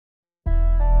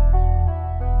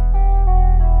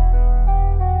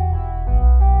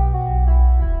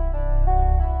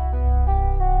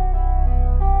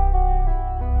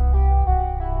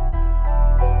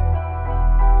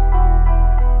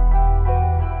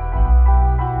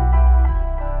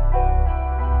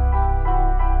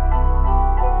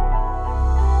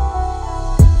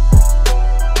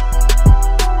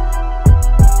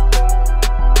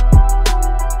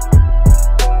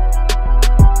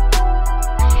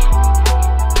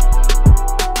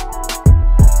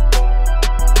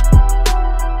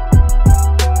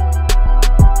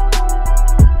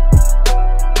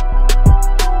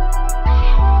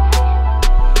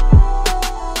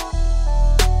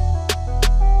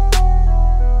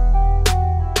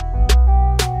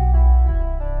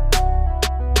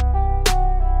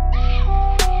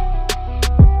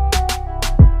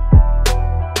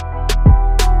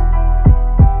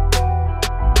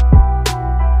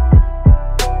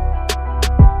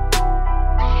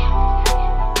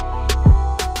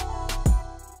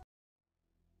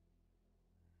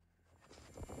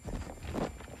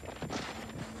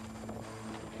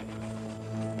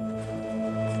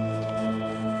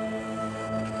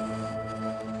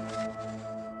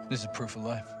This is proof of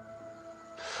life.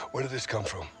 Where did this come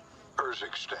from?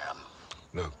 Urzikstan.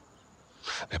 No.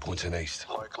 They're pointing east.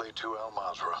 Likely to Al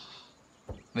Mazrah.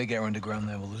 They get her underground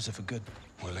there, we'll lose her for good.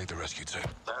 We'll lead the rescue team.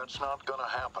 That's not gonna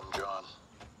happen, John.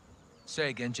 Say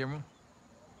again, General.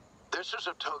 This is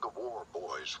a tug of war,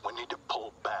 boys. We need to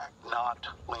pull back, not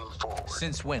lean forward.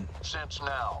 Since when? Since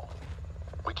now.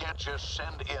 We can't just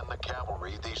send in the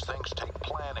cavalry. These things take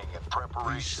planning and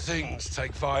preparation. These things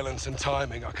take violence and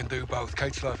timing. I can do both.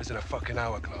 Kate's life is in a fucking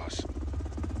hourglass.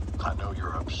 I know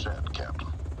you're upset, Captain.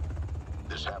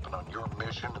 This happened on your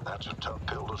mission, and that's a tough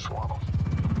pill to swallow.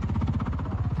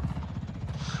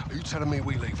 Are you telling me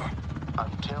we leave her?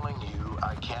 I'm telling you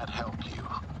I can't help you,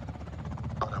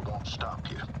 but I won't stop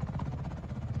you.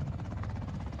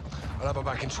 I'll have her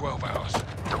back in 12 hours.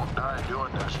 Don't die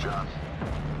doing this, John.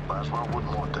 Laswell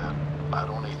wouldn't want that. I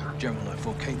don't either. General, I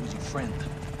thought Kate was your friend.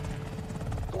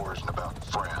 War isn't about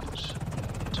friends.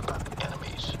 It's about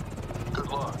enemies. Good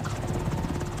luck.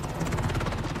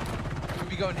 We'll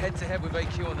be going head-to-head with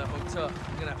AQ on that hotel.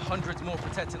 We're gonna have hundreds more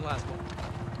protecting Laswell.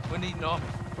 We need an army.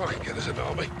 I can get us an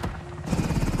army.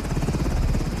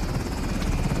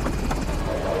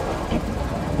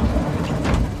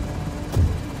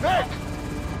 Nick!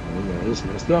 Oh man, this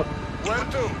messed up. Where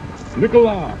to?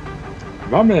 Nikolai!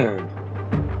 My man!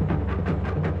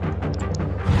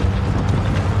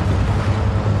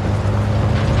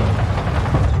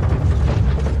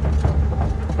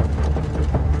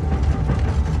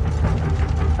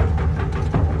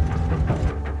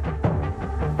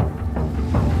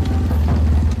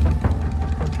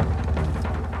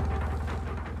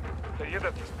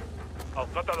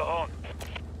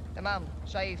 تمام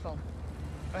شايفهم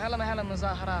وهلا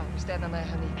مظاهرة بستعنا ما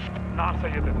هني نعم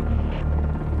سيدي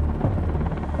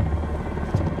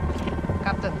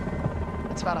Captain,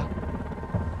 it's Farah.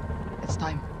 It's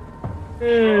time.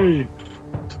 Hey!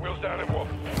 Wheels down and walk.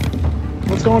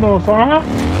 What's going on, Farah?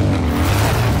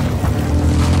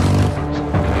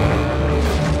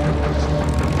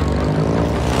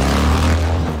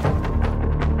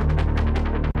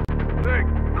 Nick,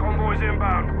 convoy's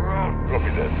inbound. We're on. Copy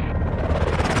that.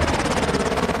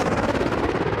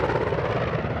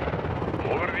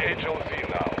 Over the HLZ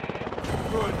now.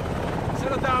 Good.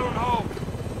 Settle down and hold.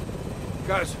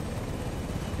 Guys,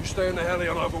 you stay in the heli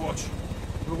on Overwatch.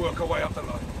 We'll work our way up the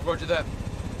line. Roger that.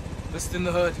 List in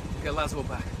the hood. Get Laswell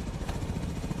back.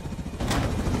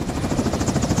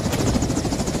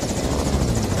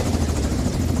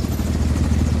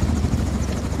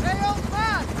 Hey, old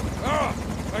man! Ah!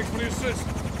 Thanks for the assist.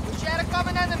 We share a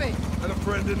common enemy. And a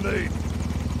friend in need.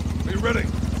 Are you ready?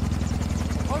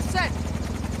 All set.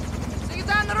 See you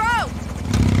down the road.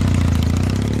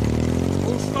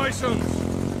 All stations.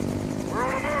 We're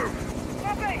on the move.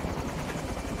 Copy.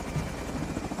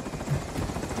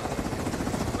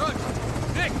 Good.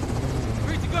 Nick!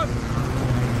 Free to go!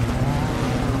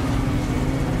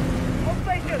 All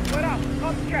stations, we're up.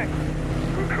 Cops check.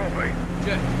 Good copy.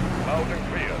 Check. Out and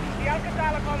clear. The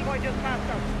Alcatala convoy just passed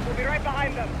us. We'll be right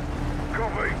behind them.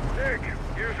 Copy. Nick,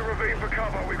 use the ravine for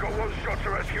cover. We've got one shot to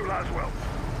rescue Laswell.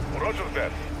 Roger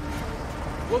that.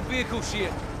 What vehicle she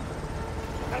in?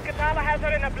 Alcatala has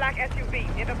her in a black SUV,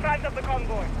 in the front of the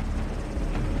convoy.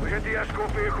 We hit the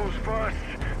escort vehicles first,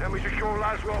 then we secure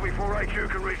Laswell before AQ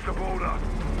can reach the border.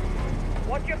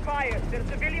 Watch your fire. There's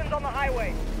civilians on the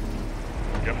highway.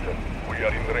 Captain, we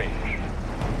are in range.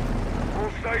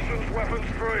 All stations, weapons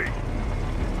free.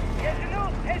 Yes,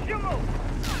 you move.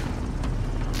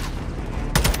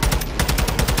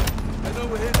 I know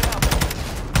we're here now.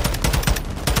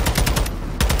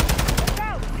 Look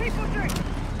out! Keep pushing!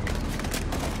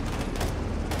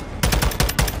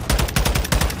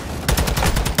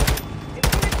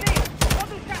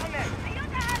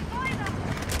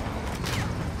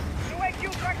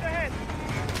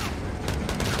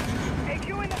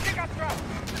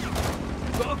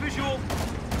 Got a visual.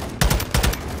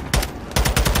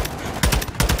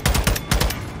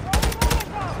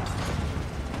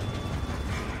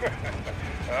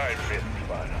 I missed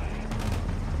fire.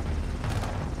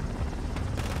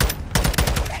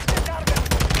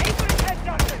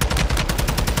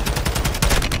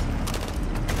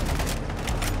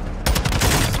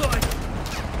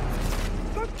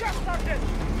 Good job, Sergeant!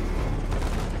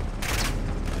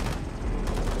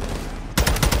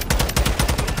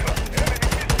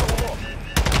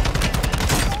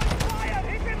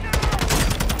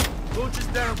 Launch is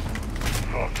down.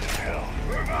 Fucking hell.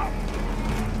 Move up!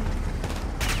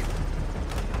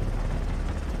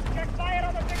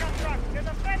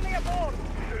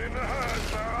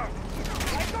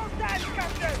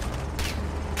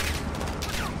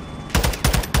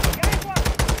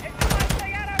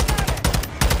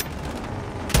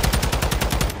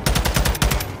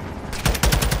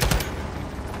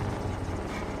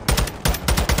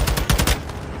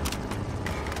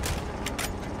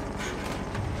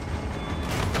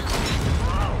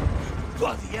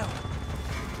 Bloody hell!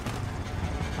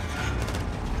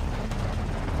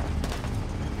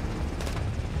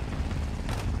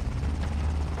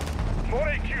 More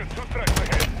AQ, 2 tracks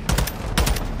ahead.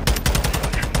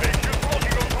 AQ's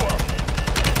locking onto us.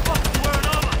 Fuck, we're in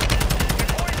armor!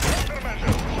 Deploying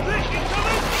countermeasures. Nick,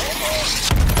 incoming!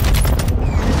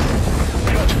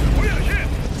 We're hit!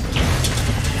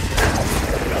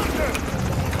 Doctor!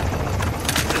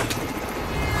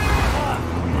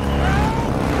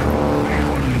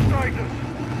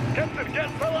 Captain,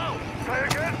 gas fell out! Say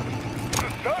again? The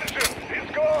sergeant, he's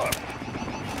gone!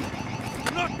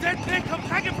 I'm not dead, Nick! I'm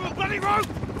hanging from a bloody rope!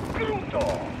 Bruto!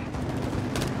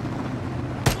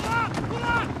 Pull up! Pull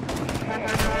up!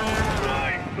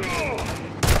 Right!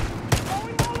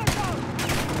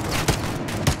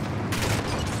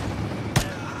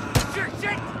 Shit,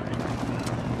 shit!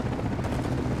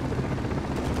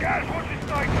 Guys, watch his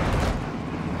sniper!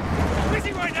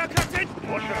 Busy right now, Captain!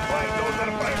 Watch your fire, those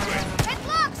are firing!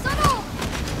 Headlock, Solo!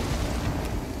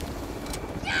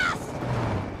 Yes!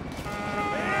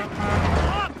 Pull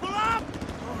up! Pull up!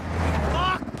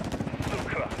 Fuck!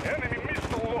 Sucra, enemy missed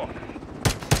the lock!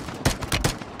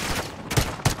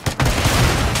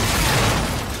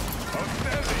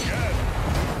 Outstanding, guys!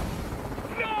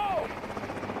 No!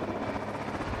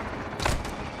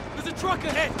 There's a truck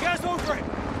ahead! Gas over it!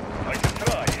 I can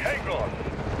try, hang on!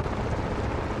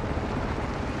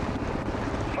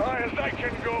 High as I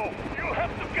can go! You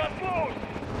have to cut loose!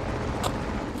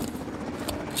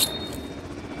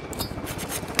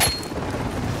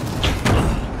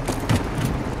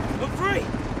 I'm free!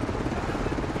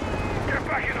 Get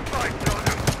back in the fight,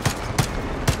 Sergeant!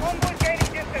 Convoy's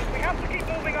gaining distance. We have to keep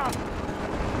moving up.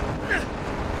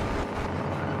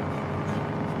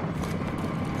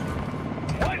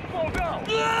 Why slow down?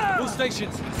 All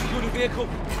stations, secure the vehicle.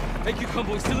 AQ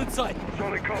convoy still in sight.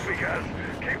 Solid copy, guys.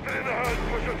 Keep it in the herd,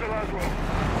 push us to Laswell.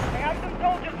 I have some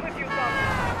soldiers with you,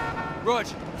 Tom. Rog,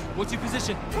 what's your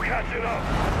position? We're catching up.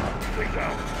 6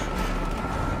 out.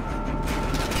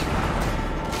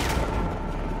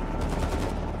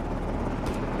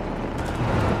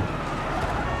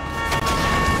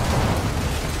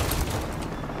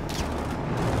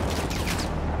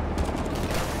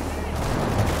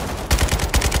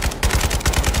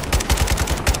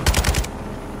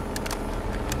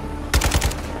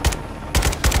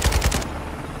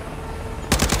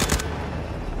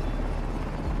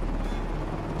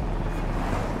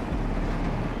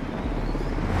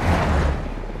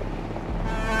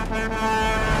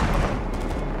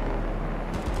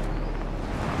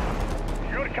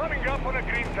 You're coming up on a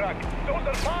green truck. Those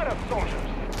are Barab soldiers.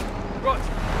 Rog,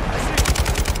 I see.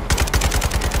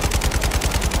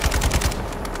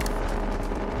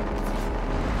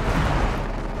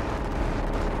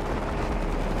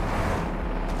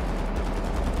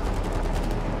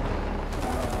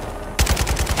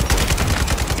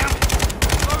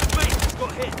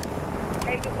 Got hit.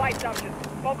 Aim to fight, Sergeant.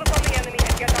 Focus on the enemy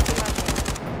and get up to Laswell.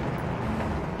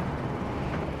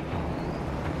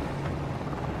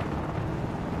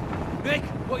 Nick,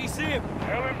 what you seeing?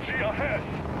 LMG ahead.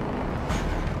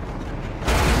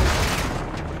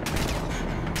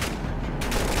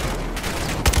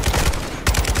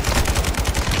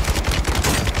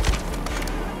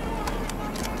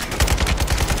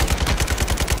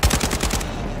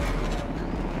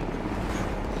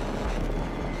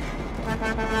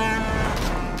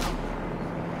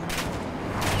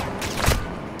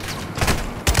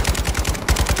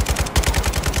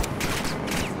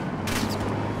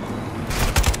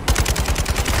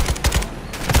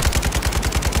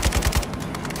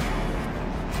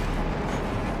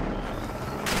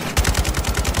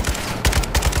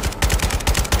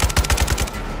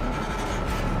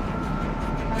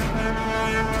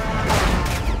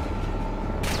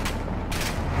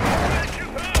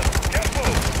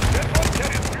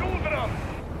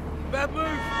 Bad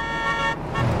move!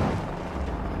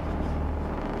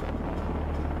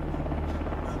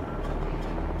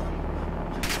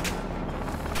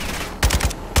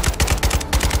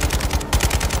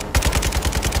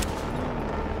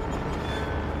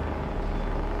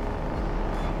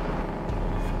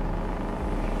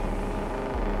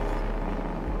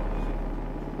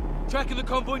 Tracking the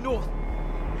convoy north.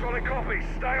 Solid copy.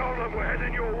 Stay on them. We're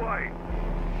heading your way.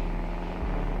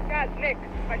 Guys, Nick,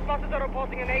 my spotters are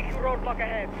reporting an AQ roadblock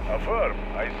ahead. Affirm.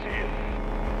 I see it.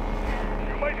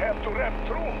 You might have to ramp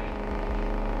through.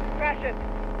 Crash it.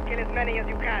 Kill as many as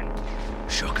you can.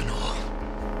 Shock and awe.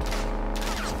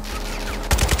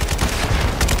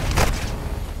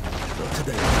 Not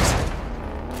today, boys.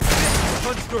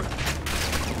 Punch through.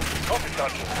 Copy,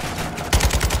 Sergeant.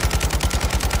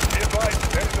 Be advised,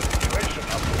 there is a situation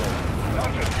up below.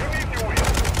 Sergeant, you need new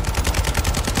wheels.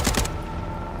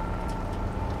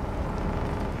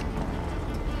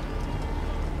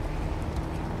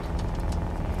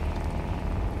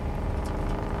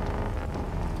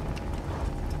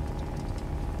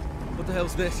 What the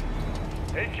hell's this?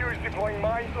 AQ is deploying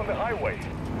mines on the highway.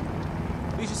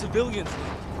 These are civilians.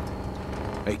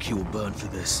 AQ will burn for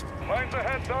this. Mines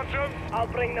ahead, Sergeant. I'll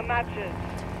bring the matches.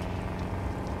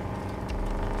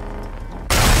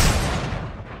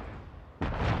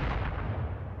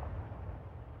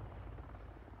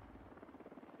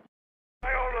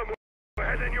 We're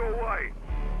heading your way.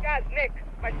 Guys, Nick,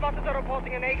 my spotters are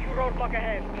reporting an AQ roadblock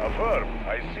ahead. Affirm,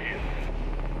 I see it.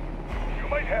 You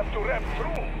might have to ramp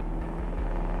through.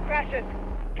 Crash it.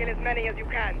 Kill as many as you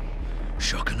can.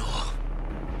 Shock and awe.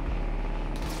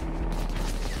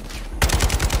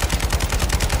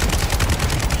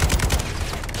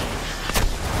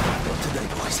 Not today,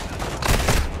 boys.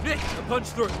 Nick, a punch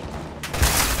through.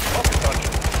 Copy,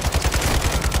 Sergeant.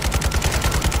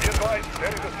 Be advised,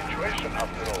 there is a situation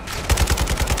after all.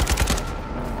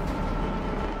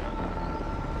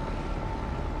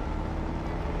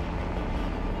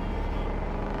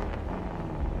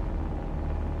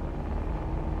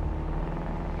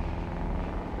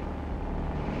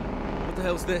 What the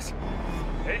hell's this?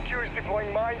 AQ is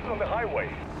deploying mines on the highway.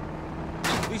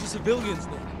 These are civilians,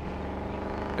 Nick.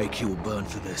 AQ will burn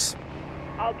for this.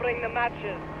 I'll bring the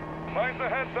matches. Mines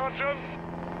ahead, Sergeant.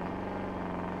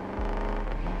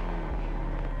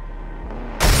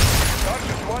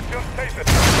 Sergeant, watch your station.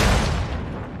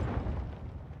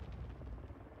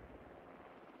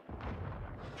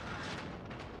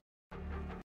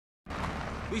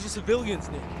 These are civilians,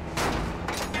 Nick.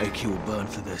 AQ will burn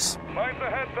for this. Mines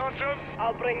ahead, Sergeant.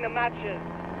 I'll bring the matches.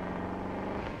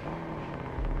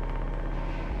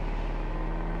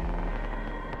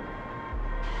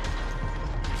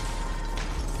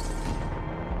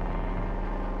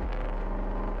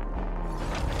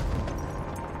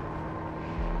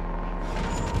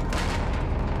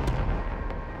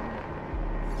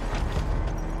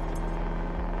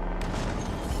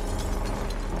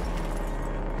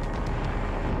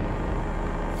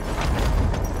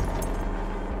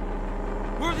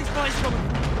 Where are these guys coming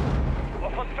from?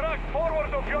 Off a track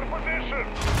forward of your position.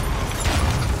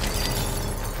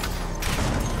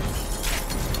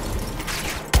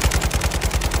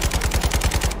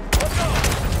 Watch out!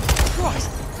 Christ!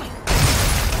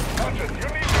 Sergeant, you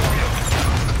need your wheels.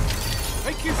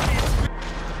 AQ's here.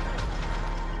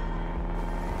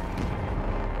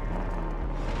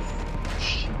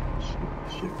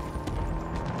 Shit.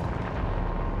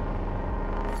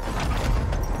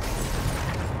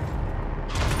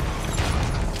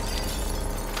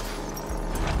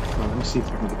 Let me see if I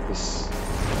can get this.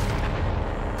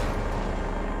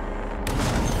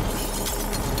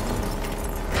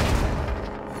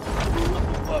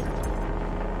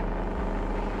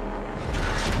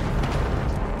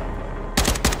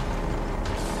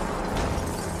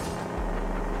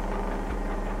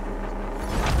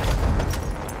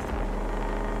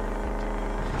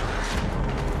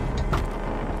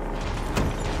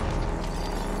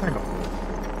 Hang on.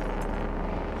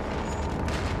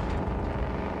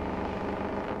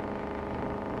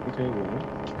 Okay, well.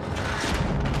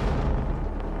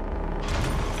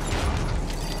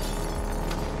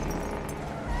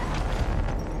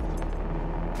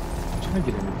 I'm trying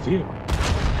to get in the vehicle.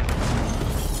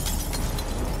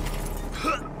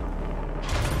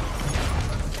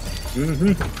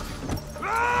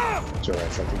 It's alright,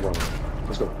 it's like the wrong one.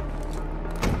 Let's go.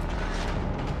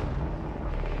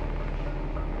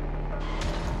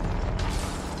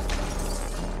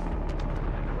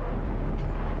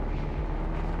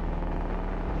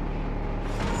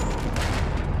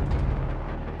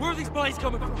 Where are these guys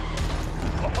coming from?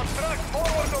 Off a track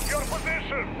forward of your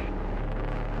position.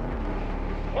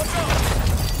 Watch out!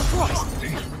 Christ!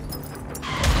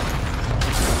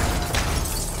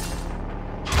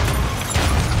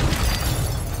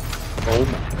 Oh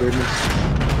my goodness.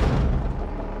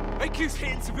 AQ's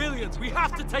hitting civilians. We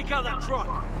have to take out that truck.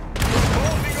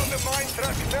 Holding on the mine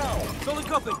track now. Solid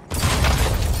copy.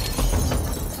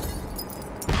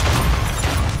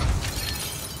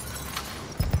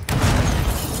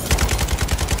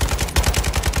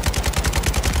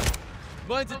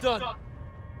 Mines are done.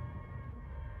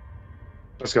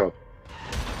 Let's go.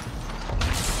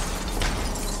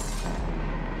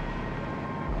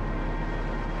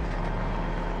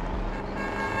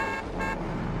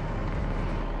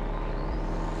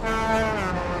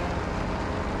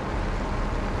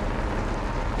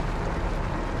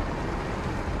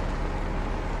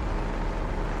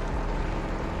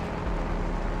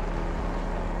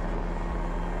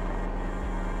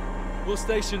 What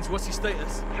stations? What's your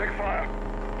status? Check fire.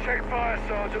 Check fire,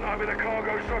 Sergeant. I'm in a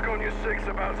cargo truck on your 6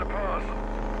 about to pass.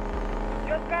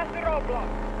 Just past the roadblock.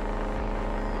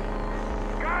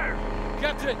 Guys!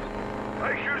 Captain!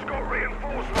 HQ's got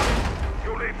reinforcements.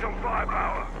 You'll need some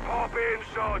firepower. Pop in,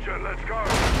 Sergeant. Let's go.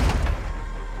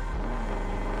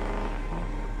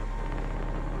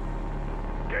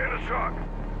 Get in the truck.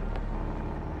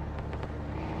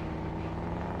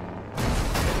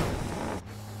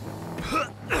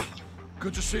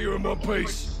 Good to see you in one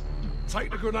piece. Take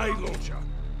the grenade launcher.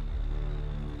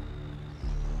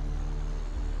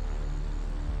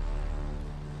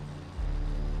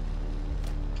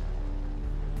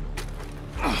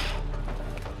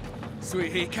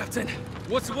 Sweet heat, Captain.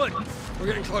 What's the word? We're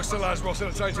getting close to Lasros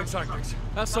and changing tactics.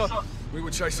 How so? We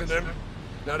were chasing them.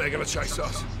 Now they're gonna chase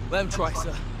us. Let them try,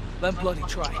 sir. Let them bloody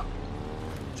try.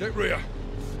 Check rear.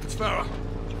 It's Farah.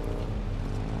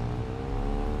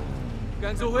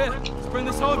 Gang's all here. Let's bring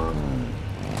this home.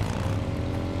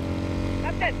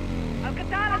 Captain,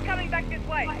 Al-Qatala's coming back this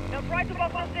way. They'll try to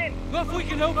box us in. Not if we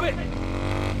can help it.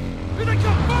 Here they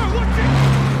come! Fire! Watch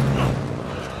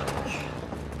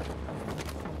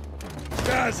it!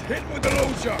 Guys, hit with the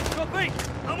launcher. Copy!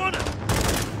 I'm on it!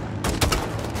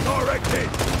 Direct hit.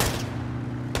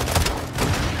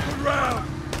 Good round.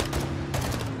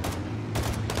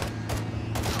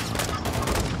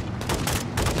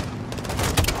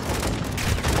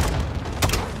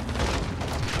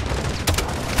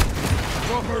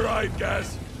 Proper raid,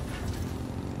 Gaz.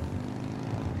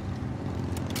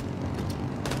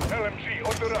 LMG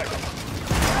on the right.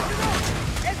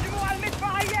 اسمه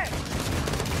المدفعية.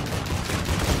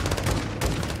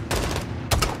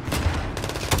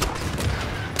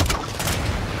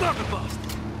 Fucking bust!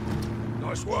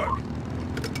 Nice work.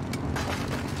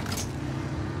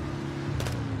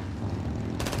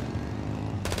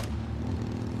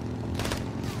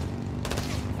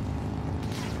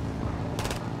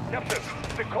 Captain,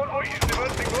 the convoy is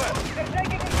diverting left. They're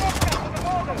taking the shortcut to the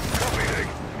border. Copy, Nick.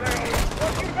 Stay on.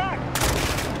 Watch your back.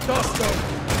 Dust them.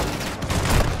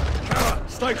 Kara,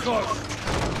 stay close.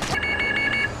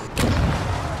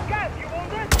 Gaz, you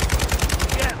wounded?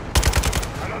 Yeah!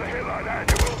 Another hit like that,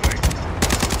 you will be.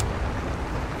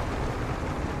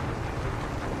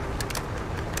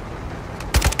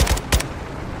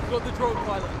 Got the drone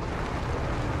pilot.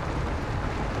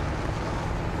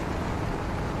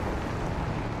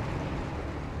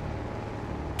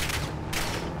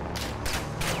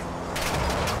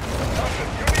 Captain,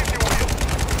 you need your wheel.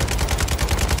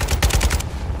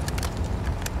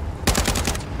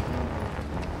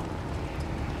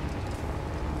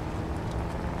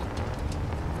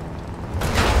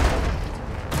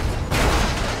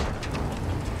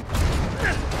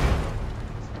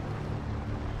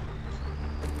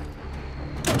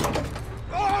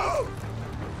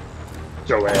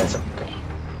 Your ass up.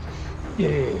 Yeah.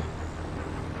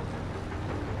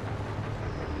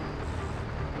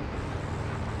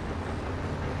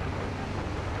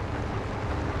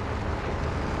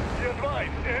 Be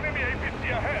advised, enemy APC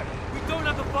ahead. We don't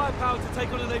have the firepower to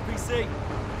take on an APC.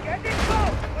 Get in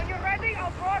close. When you're ready,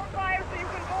 I'll cross fire so you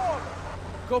can board.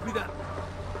 Copy that.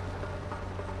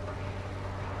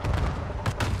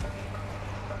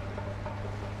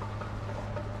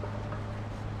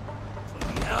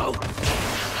 Bloody hell!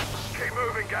 Keep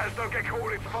moving, guys. Don't get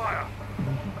caught in fire.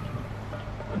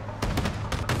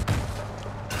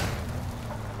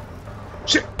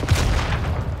 Shit.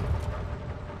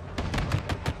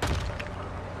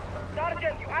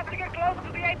 Sergeant, you have to get close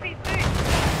to the APC.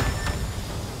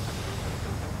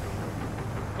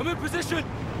 I'm in position!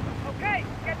 Okay,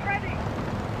 get ready.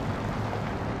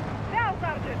 Now,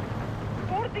 Sergeant.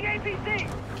 Board the APC.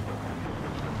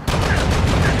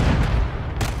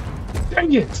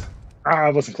 Dang it! Ah, I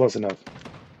wasn't close enough.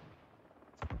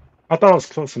 I thought I was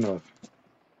close enough.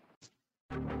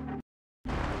 Be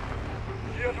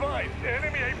advised,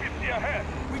 enemy APC ahead.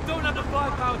 We don't have the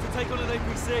firepower to take on an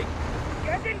APC.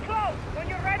 Get in close. When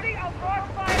you're ready, I'll cross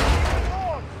fire so you can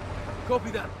board.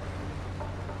 Copy that.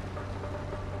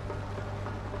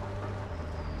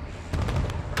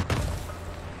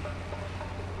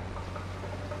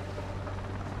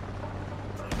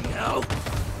 Bloody hell!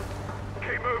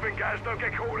 Keep moving, guys. Don't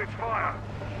get caught in fire.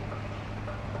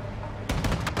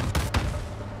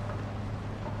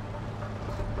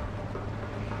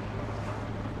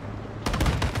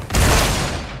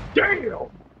 Damn!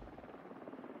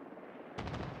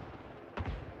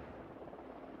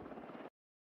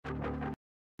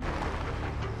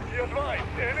 Be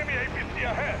advised, enemy APC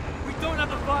ahead. We don't have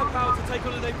the firepower to take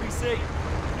on an APC.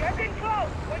 Get in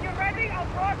close. When you're ready, I'll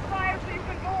cross fire so you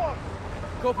can board.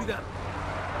 Copy that.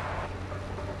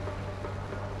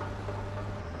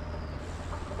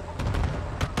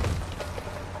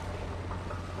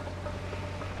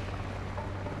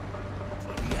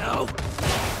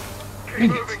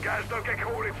 Guys, don't get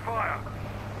caught in its fire.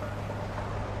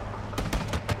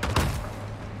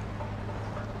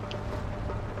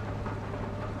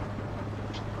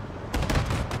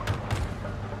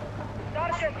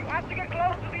 Sergeant, you have to get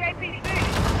close to the APC.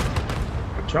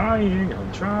 I'm trying.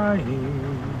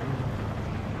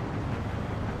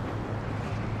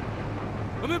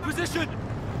 I'm in position!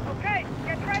 Okay,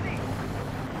 get ready.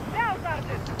 Now,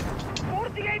 Sergeant.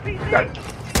 Towards the APC. Got it.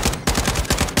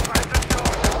 Find the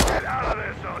door. Get out of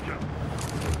there, Sergeant.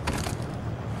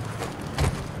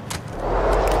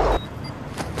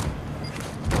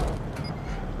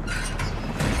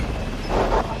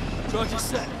 Charge is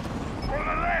set. On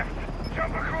the left.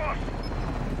 Jump across.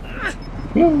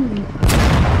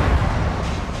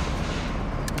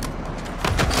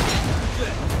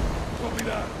 Copy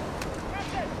that.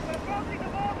 Captain, we're crossing the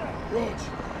border. Rog,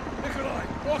 Nikolai,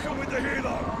 walk on with the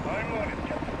helo. I'm on it,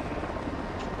 Captain.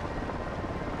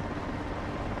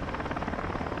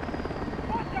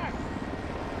 Contact.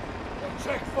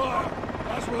 Check fire.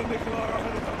 Laswell and Nikolai are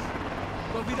ahead of us.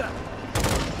 Copy that.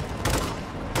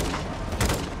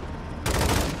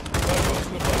 Laswell's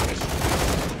in the focus.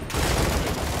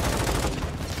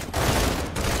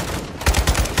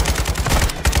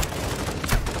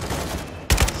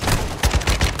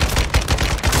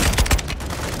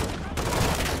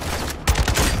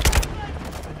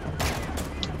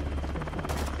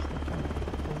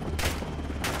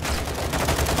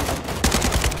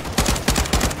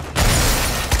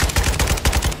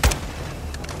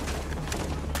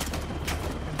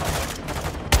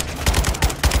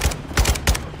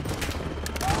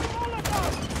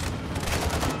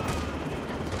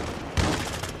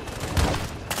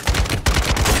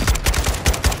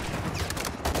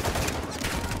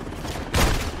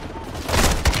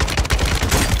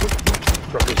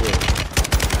 Truck is real.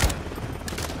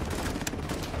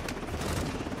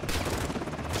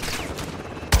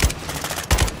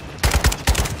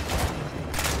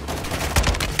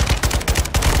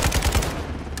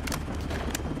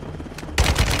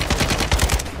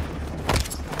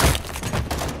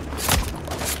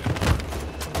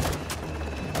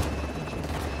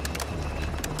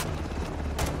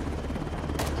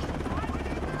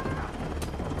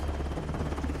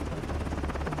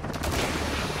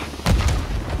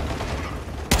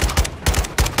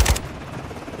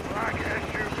 Black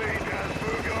SUV, guys.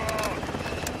 Move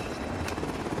on.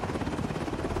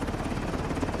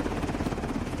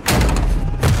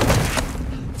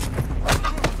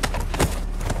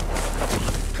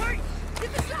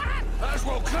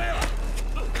 Laswell, clear!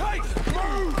 Kate,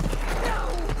 move!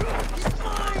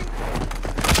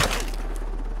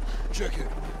 Check it.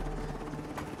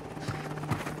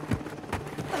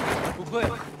 We're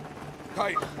clear.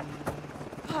 Kate.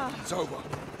 It's over.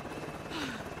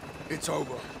 It's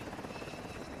over.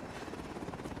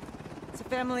 It's a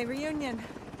family reunion.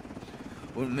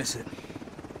 Wouldn't miss it.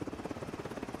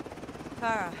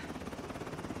 Farah.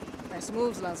 Nice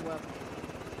moves, Laswell.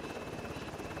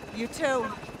 You too.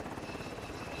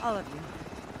 All of you.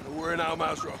 We're in Al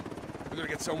Mazrah. We're gonna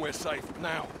get somewhere safe.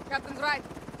 Now. Captain's right.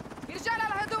 رجال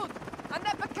على الحدود.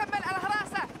 أنا بكمل على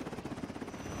الحراسة.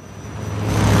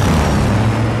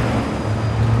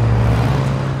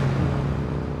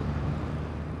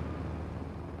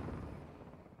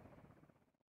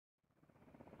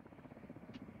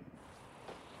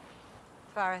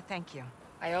 Farah, thank you.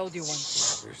 I owed you one.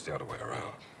 It was the other way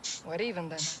around. We're even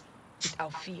then.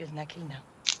 Auf Nakina.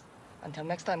 Until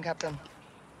next time, Captain.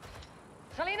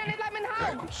 Salina, nidla min Kate,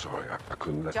 hawn! I'm sorry. I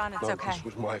couldn't let... John, it's no, okay. This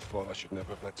was my fault. I should never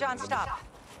have let... John, stop.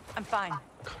 I'm fine.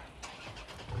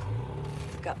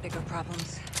 We've got bigger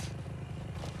problems.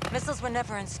 Missiles were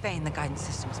never in Spain. The guidance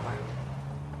systems were.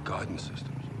 Guidance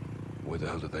systems? Where the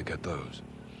hell did they get those?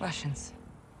 Russians.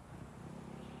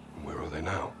 Where are they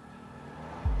now?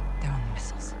 They're on the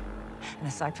missiles. And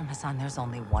aside from Hassan, there's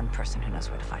only one person who knows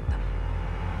where to find them.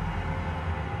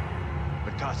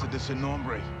 La Casa de Sin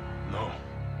Nombre. No.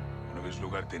 One of his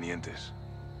lugartenientes.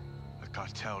 A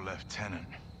cartel lieutenant.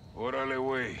 Órale,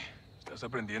 güey. ¿Estás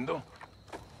aprendiendo?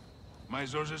 My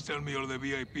sources tell me all the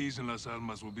VIPs in Las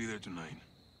Almas will be there tonight.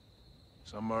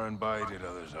 Some are invited,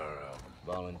 others are,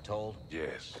 Voluntold?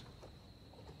 yes.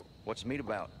 What's the meet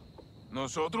about?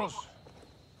 Nosotros?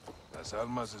 Las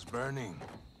Almas is burning,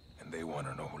 and they want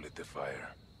to know who lit the fire.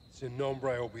 Sin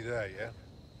Nombre will be there, yeah?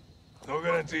 No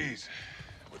guarantees,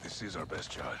 but this is our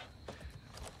best shot.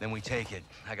 Then we take it.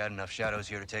 I got enough shadows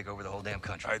here to take over the whole damn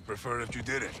country. I'd prefer if you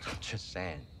didn't. Just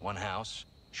saying. One house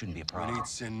shouldn't be a We problem. need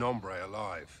Sin Nombre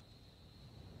alive.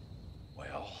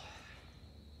 Well...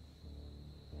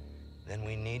 then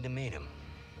we need to meet him.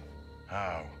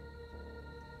 How?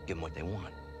 Give them what they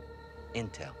want.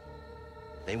 Intel.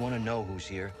 They want to know who's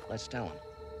here. Let's tell them.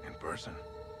 In person.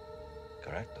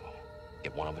 Correcto.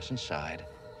 Get one of us inside,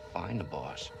 find the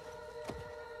boss,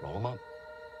 roll him up.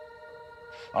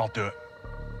 I'll do it.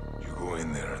 You go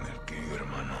in there and they'll kill you,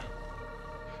 hermano.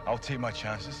 I'll take my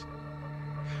chances.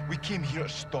 We came here to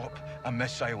stop a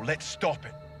missile. Let's stop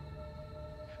it.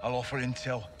 I'll offer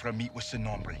intel for a meet with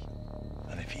Sinombre.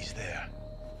 And if he's there,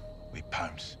 we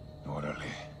pounce. Órale.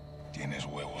 Tienes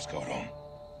huevos, cabrón.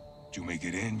 You make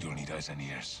it in, you'll need eyes and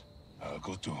ears. I'll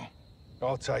go too.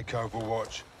 I'll take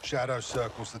Overwatch. Shadow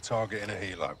circles the target in a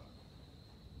helo.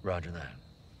 Roger that.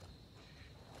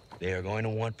 They are going to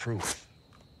want proof.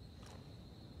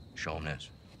 Show them this.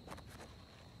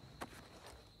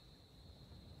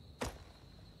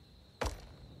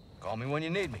 Call me when you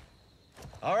need me.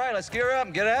 All right, let's gear up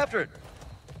and get after it.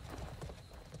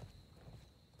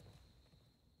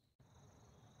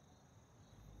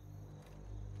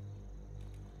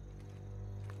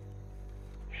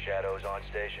 Shadows on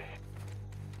station.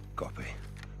 Copy.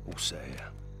 All set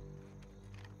here.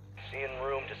 Seeing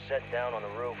room to set down on the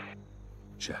roof.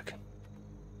 Check.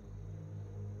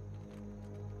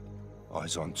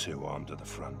 Eyes on two armed at the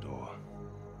front door.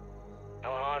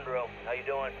 Alejandro, how you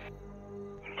doing?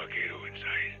 Un vaquero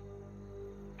inside.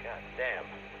 God damn.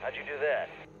 How'd you do that?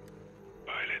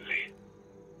 Violently.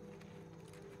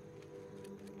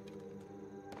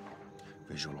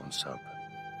 Visual on soap.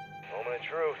 Moment of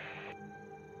truth.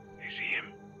 They see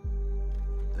him.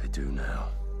 They do now.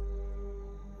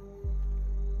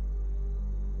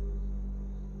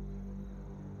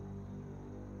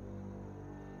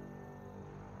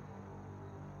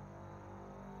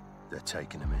 They're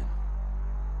taking him in.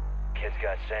 Kid's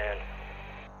got sand.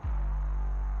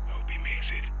 Hope he makes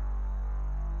it.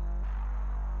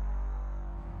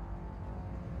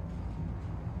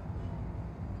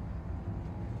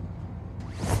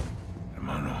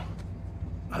 Hermano.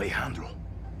 Alejandro,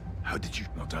 how did you...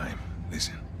 No time.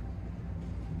 Listen.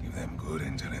 Give them good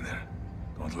intel in there.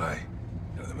 Don't lie.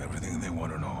 Tell them everything they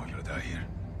want to know. You'll die here.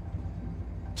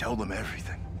 Tell them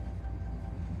everything.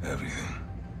 Everything.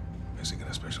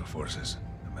 Mexican Special Forces,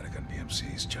 American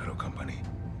PMC's Shadow Company,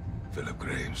 Philip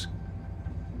Graves.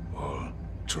 All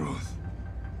truth.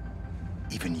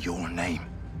 Even your name.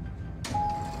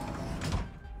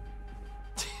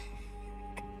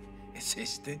 ¿Es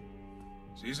este?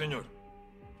 Sí, señor.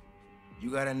 You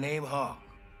got a name, huh?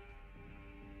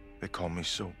 They call me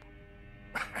Soap.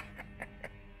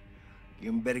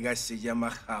 ¿Quién verga se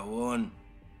llama Jabón?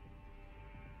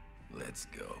 Let's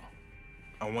go.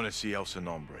 I want to see El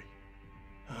Sinombre.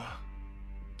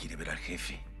 ¿Quiere ver al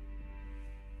jefe?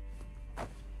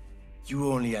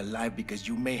 You only alive because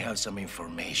you may have some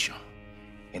information.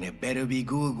 And it better be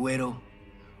good, güero.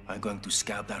 I'm going to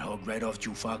scalp that hog right off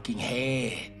your fucking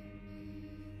head.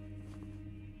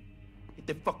 Get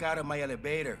the fuck out of my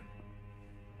elevator.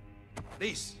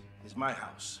 This is my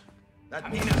house.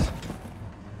 That means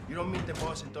you don't meet the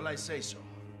boss until I say so.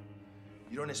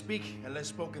 You don't speak unless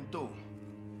spoken to.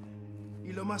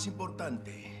 Y lo más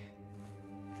importante,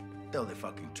 tell the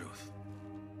fucking truth.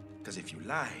 Because if you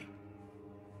lie,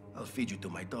 I'll feed you to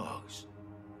my dogs.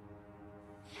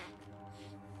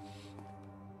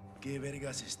 ¿Qué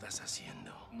vergas estás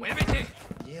haciendo? ¡Muévete!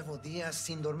 Llevo días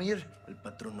sin dormir. El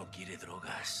patrón no quiere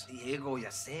drogas. Diego, ya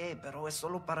sé, pero es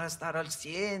solo para estar al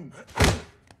 100.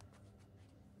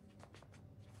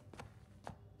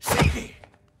 ¡Sigue!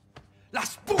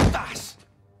 ¡Las putas!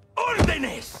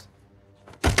 ¡Órdenes!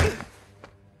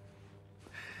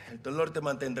 El dolor te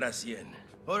mantendrá 100.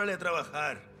 Órale a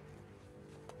trabajar.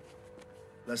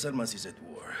 Las armas is at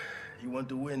war. You want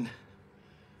to win?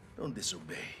 Don't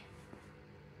disobey.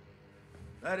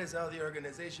 That is how the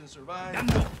organization survives.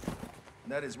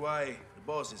 That is why the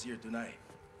boss is here tonight.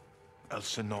 El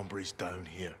Sinombre's down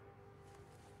here.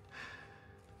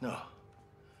 No.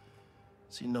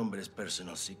 Sin nombre es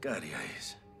personal sicaria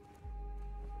es.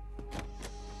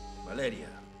 Valeria,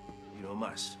 y no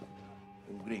más.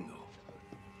 Un gringo.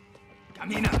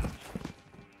 ¡Camina!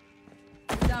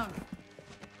 Down.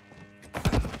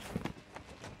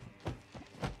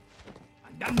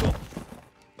 ¡Andando!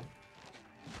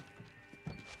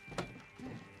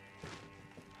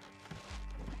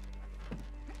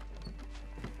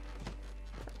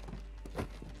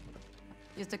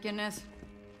 ¿Y este quién es?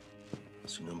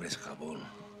 Su nombre es Jabón.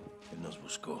 Él nos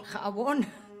buscó. ¿Jabón?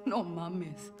 No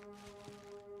mames.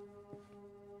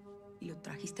 ¿Y lo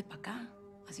trajiste para acá?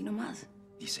 Así nomás.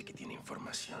 Dice que tiene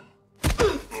información.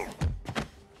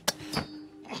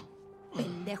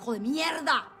 ¡Pendejo de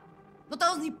mierda! No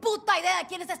tenemos ni puta idea de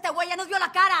quién es este güey. ¡Ya nos vio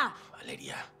la cara!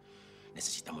 Valeria,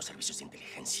 necesitamos servicios de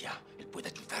inteligencia. Él puede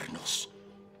ayudarnos.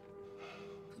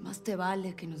 Pues más te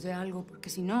vale que nos dé algo, porque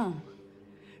si no...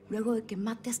 Luego de que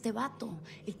mate a este vato,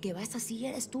 el que va a esa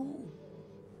silla eres tú.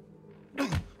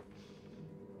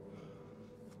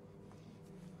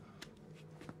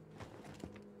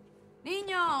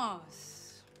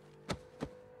 Niños!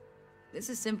 This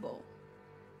is simple.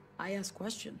 I ask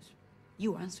questions.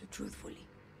 You answer truthfully.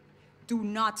 Do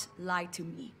not lie to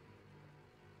me.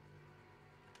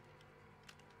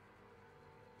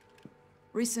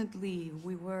 Recently,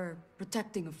 we were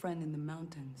protecting a friend in the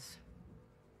mountains.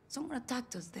 Someone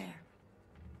attacked us there.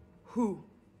 Who?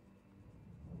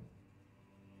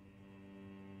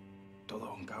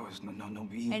 Todo un caos, no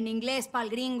vi. En inglés, pa'l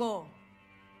gringo.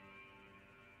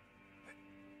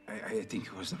 I think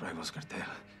it was the rivals cartel.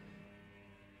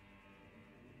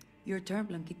 Your turn,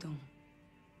 Blanquito.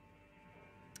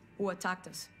 Who attacked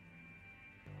us?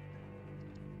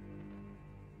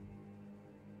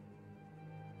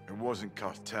 It wasn't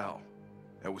cartel.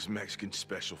 That was Mexican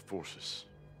Special Forces.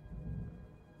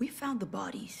 We found the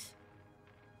bodies.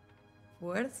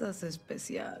 Fuerzas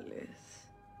Especiales.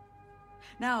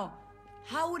 Now,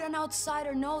 how would an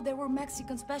outsider know they were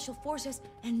Mexican Special Forces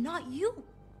and not you?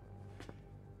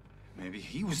 Maybe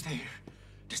he was there.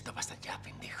 Tú estabas allá,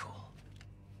 pendejo.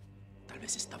 Tal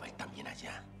vez estaba él también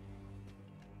allá.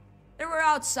 There were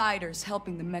outsiders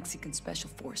helping the Mexican Special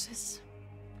Forces.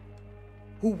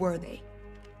 Who were they?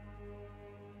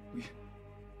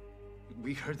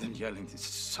 We heard them yelling,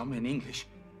 some in English.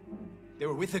 They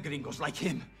were with the gringos, like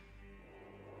him.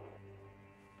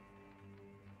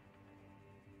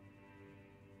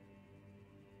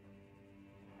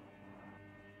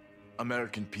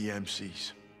 American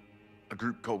PMCs. A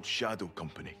group called Shadow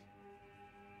Company.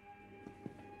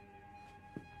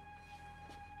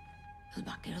 Los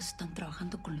vaqueros están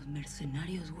trabajando con los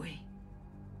mercenarios, güey.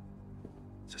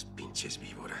 Esas pinches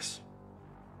víboras.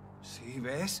 Sí,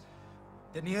 ¿ves?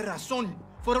 Tenía razón.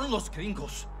 Fueron los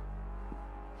gringos.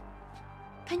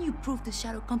 Can you prove the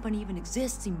Shadow Company even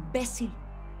exists, imbécil?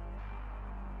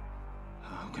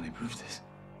 How can I prove this?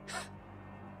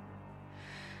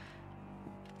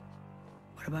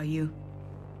 What about you?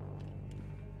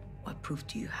 What proof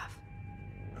do you have?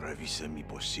 Revise mi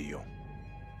bolsillo.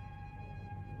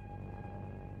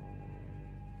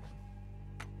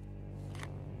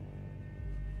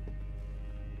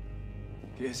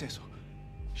 ¿Qué es eso?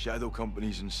 Shadow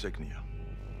Company's insignia.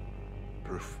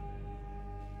 Proof.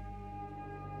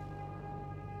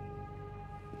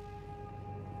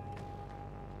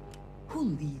 Who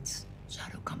leads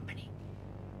Shadow Company?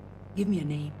 Give me a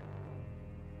name.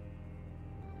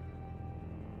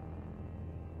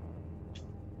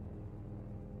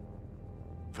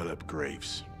 Philip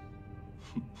Graves.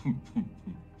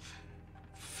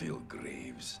 Phil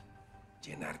Graves.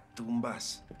 Llenar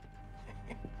tumbas.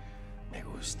 Me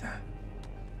gusta.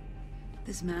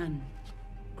 This man,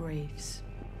 Graves,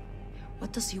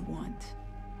 what does he want?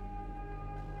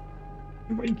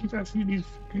 Why you keep asking me these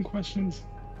fucking questions?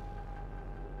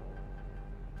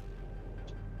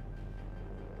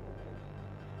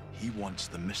 He wants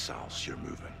the missiles you're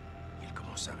moving. ¿Y él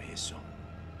cómo sabe eso?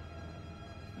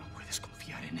 No puedes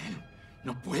confiar en él.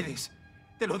 No puedes.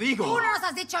 Te lo digo. ¡Tú no nos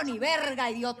has dicho ni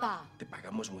verga, idiota! Te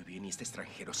pagamos muy bien y este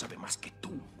extranjero sabe más que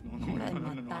tú. Hora de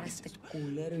matar a este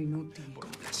culero inútil. Por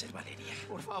un placer, Valeria.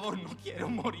 Por favor, no quiero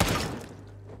morir.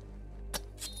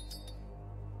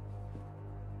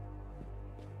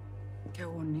 Qué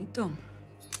bonito.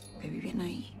 Te vi bien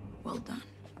ahí. Well done.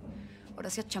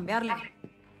 Ahora sí a chambearle.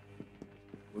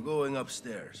 We're going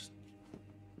upstairs.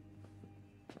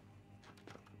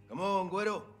 Come on,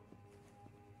 güero.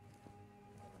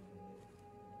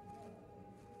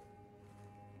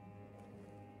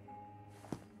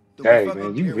 Hey,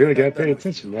 man, you really gotta pay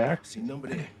attention, man. I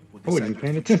wasn't even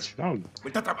paying attention.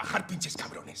 Vuelta a trabajar, pinches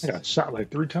cabrones. I got shot like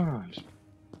 3 times.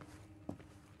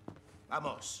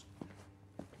 Vamos.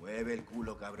 Mueve el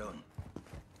culo, cabrón.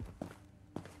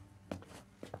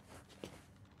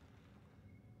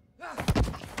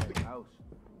 House.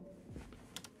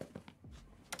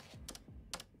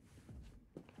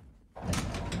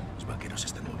 Los vaqueros se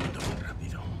están moviendo muy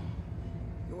rápido.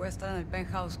 Yo voy a estar en el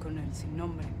penthouse con él, sin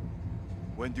nombre.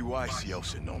 When do I see El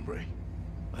Sin Nombre?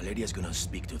 Valeria's gonna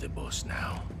speak to the boss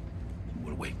now.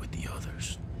 We'll wait with the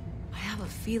others. I have a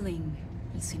feeling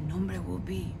El Sin Nombre will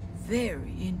be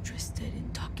very interested in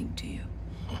talking to you.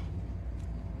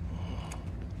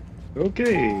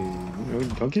 Okay,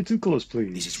 don't get too close,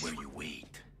 please. This is where you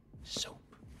wait. Soap.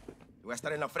 Voy a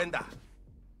estar en la ofrenda.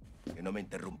 Que no me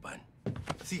interrumpan.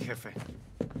 Sí, jefe.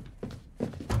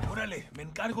 Órale, me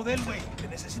encargo de él, güey. Te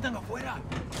necesitan afuera.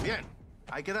 Bien.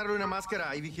 Hay que darle una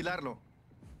máscara y vigilarlo.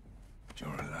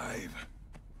 You're alive.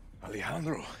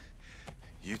 Alejandro.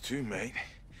 You too, mate.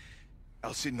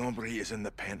 El Sin Nombre is in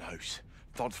the penthouse.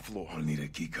 Third floor. I'll need a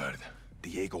key card.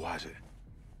 Diego has it.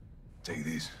 Take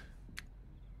this.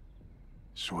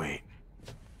 Sweet.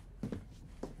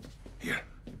 Here.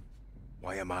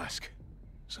 Why a mask?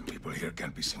 Some people here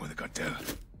can't be seen with the cartel.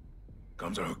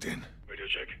 Comms are hooked in. Radio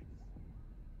check.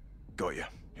 Got you.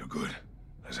 You're good.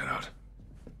 Let's head out.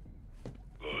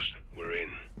 Ghost, we're in.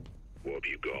 What have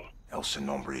you got? El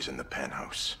Sonombre's in the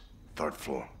penthouse. Third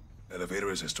floor.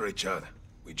 Elevator is a straight shot.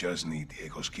 We just need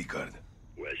Diego's keycard.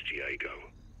 Where's Diego?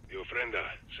 The ofrenda,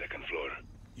 second floor.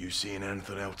 You seeing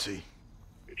anything, LT?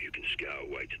 If you can scout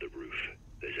away to the roof,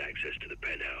 there's access to the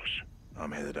penthouse.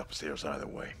 I'm headed upstairs either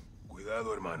way.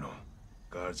 Cuidado, hermano.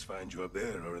 Guards find you up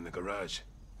there or in the garage.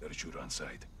 They'll shoot on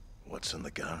sight. What's in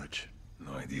the garage?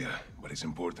 No idea, but it's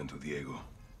important to Diego.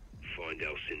 Find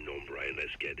El Sin Nombre and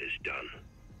let's get this done.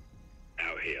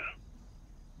 Out here.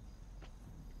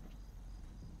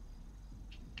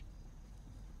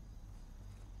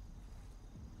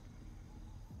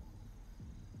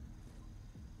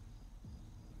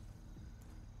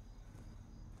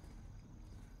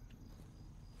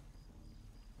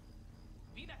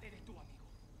 Olvídate de tu amigo.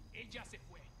 Él ya se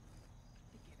fue.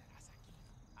 Te quedarás aquí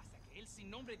hasta que él sin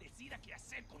nombre decida qué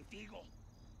hacer contigo.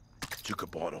 Took a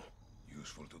bottle.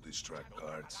 Useful to distract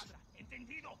guards.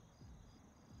 ¿Entendido?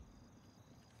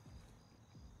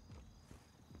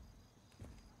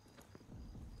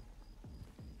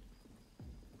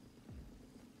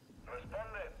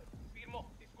 Responde.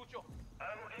 Firmo, escucho.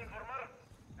 ¿Algo que informar?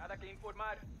 Nada que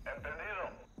informar.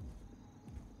 Entendido.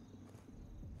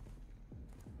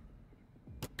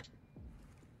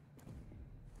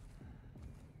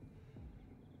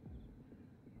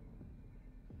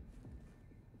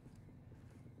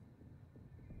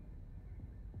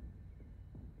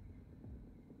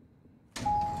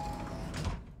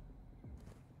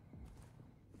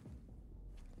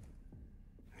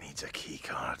 Needs a key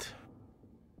card.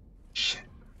 Shit.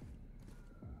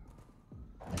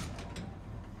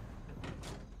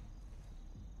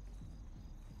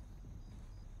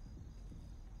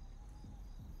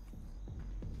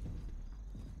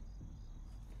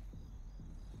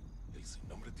 El sin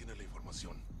nombre tiene la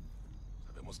información.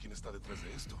 ¿Sabemos quién está detrás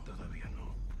de esto? Todavía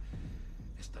no.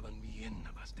 Estaban bien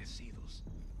abastecidos.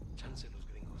 Chance los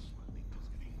gringos.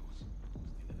 Malditos gringos.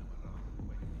 Los tienen amarrados con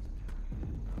cuellos.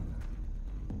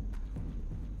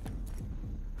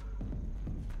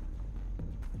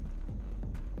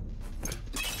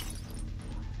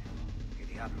 ¿Qué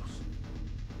diablos?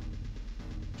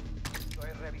 Estoy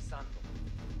revisando.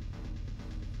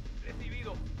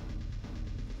 Recibido.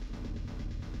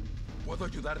 ¿Puedo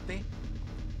ayudarte?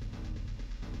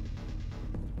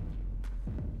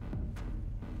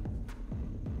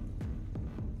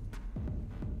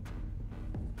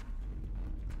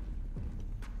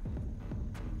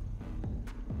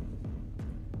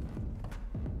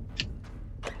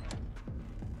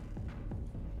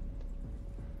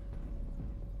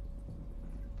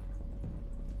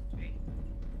 Sí.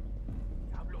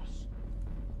 Diablos.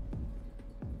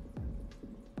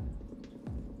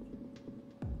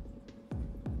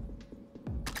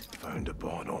 Found a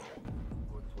bottle.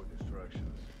 Good for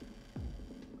distractions.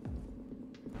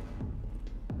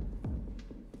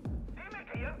 Dime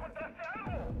que ya encontraste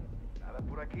algo. Nada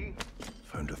por aquí.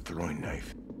 Found a throwing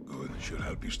knife. Good. Should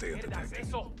help you stay ¿Verdad undetected.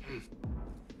 eso?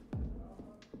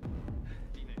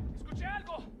 Escuché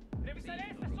algo.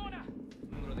 Revisaré esta zona.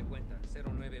 Número de cuenta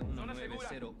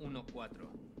 0919014.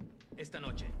 Esta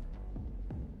noche.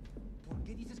 ¿Por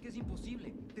qué dices que es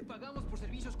imposible? Te pagamos por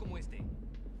servicios como este.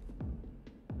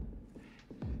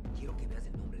 Quiero que veas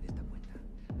el nombre de esta cuenta.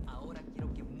 Ahora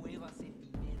quiero que muevas el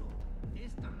dinero.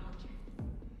 Esta noche.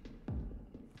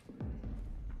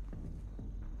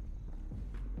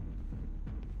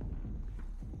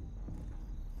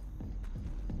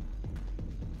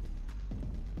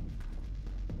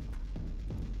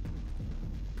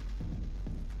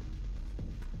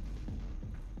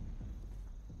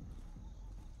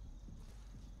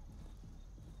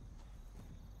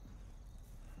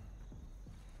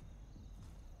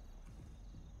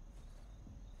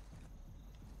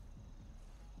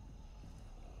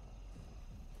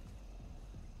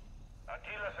 Aquí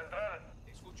la central.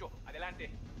 Te escucho. Adelante.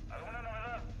 ¿Alguna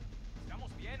novedad?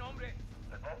 Estamos bien, hombre.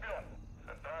 Te copio.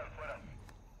 Central, fuera.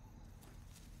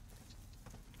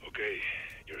 Okay,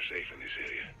 you're safe in this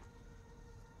area.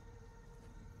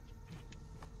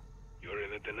 You're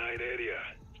in the denied area.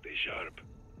 Stay sharp.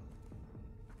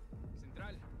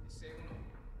 Central, C1.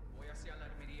 Voy hacia la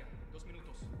armería. 2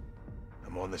 minutos.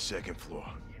 I'm on the second floor.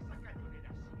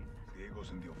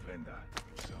 Diego's in the ofrenda.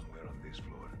 Somewhere on this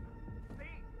floor.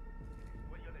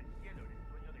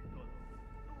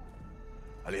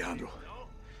 Alejandro.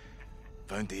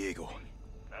 Found Diego.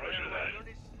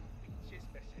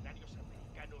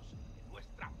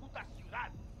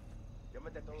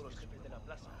 Realmente a todos los jefes de la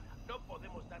plaza. No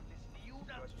podemos darles ni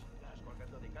una a sus hijas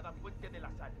colgando de cada fuente de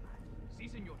las almas. Sí,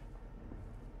 señor.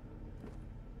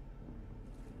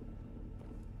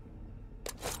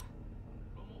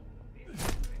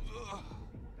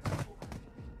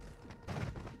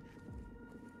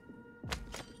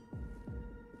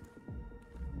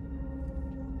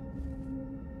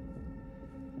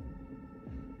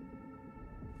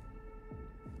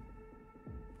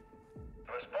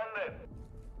 Responde.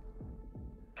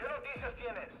 ¿Qué noticias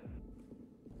tienes?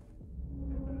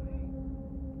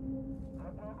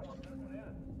 No puedo comunicar con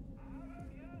él.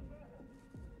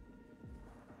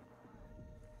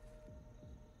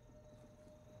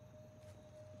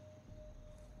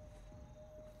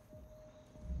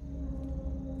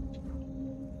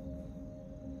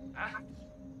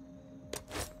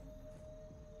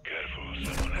 Careful,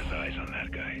 someone has eyes on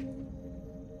that guy.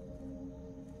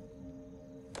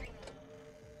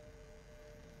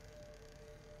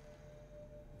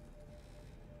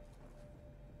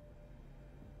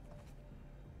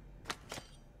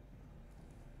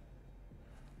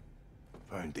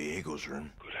 Found Diego's room.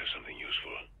 Could have something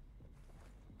useful.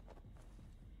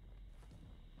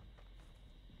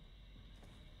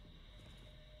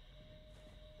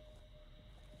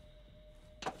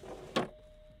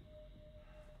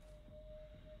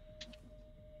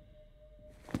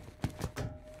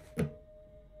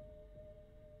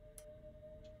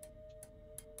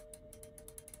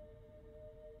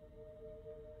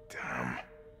 Damn.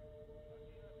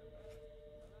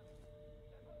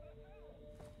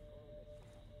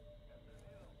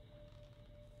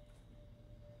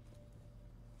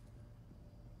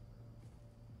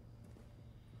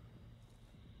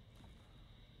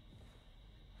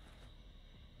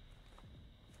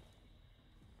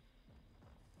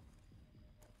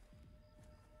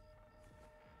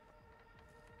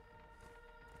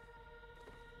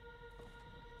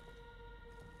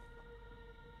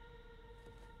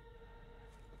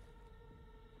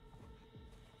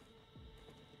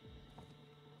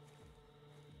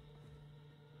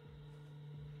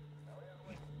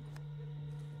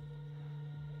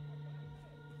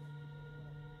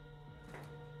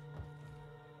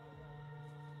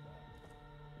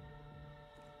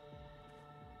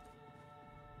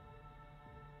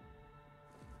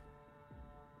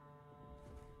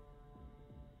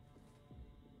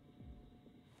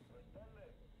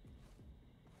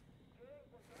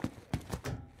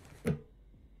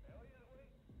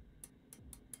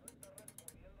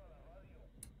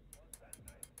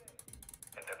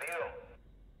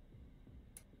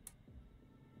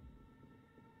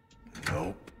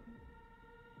 Nope.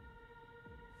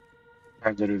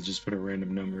 I literally just put a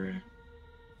random number in.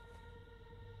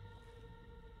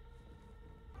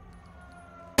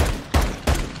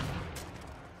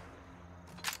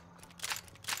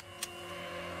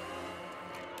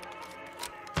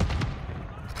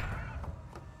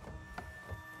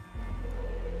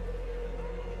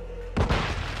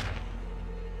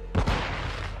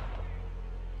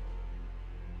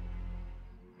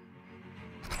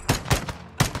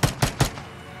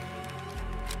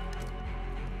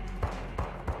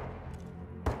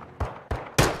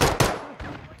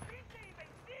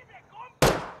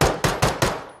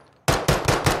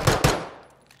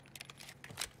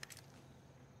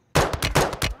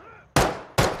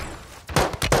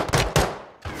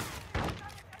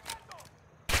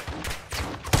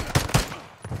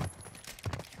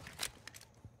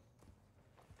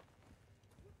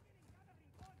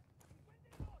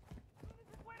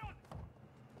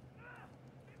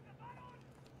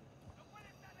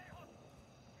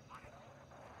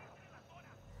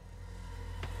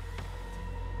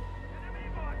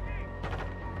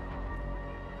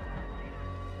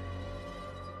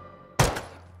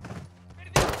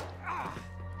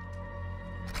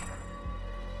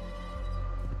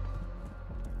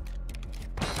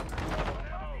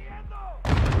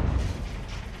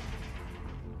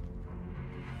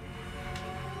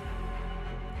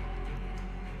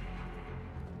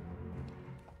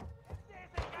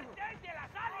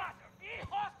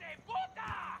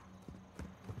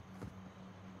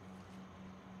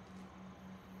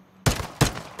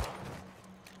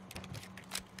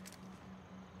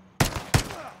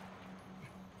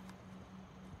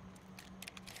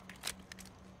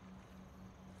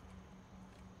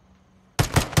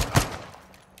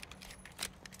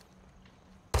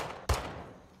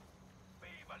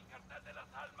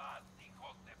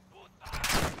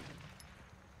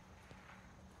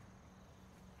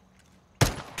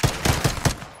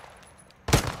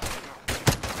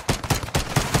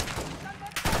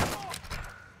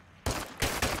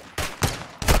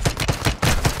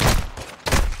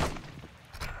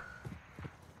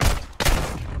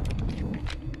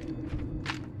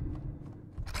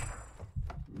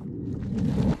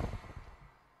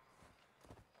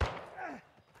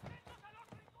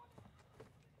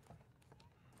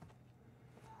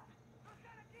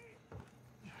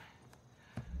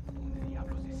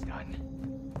 on.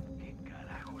 ¿Qué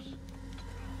carajos?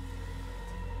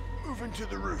 Moving to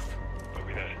the roof.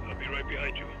 Copy that. I'll be right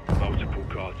behind you. Multiple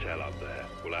cartel up there.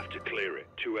 We'll have to clear it.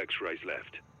 2 X-rays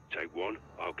left. Take one,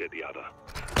 I'll get the other.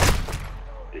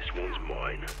 This one's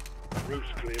mine.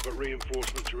 Roof's clear, but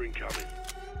reinforcements are incoming.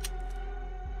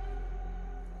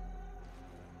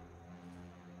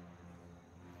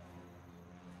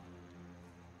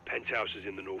 Penthouse is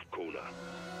in the north corner.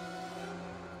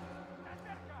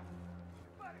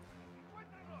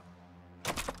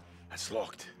 That's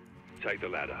locked. Take the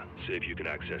ladder. See if you can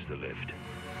access the lift.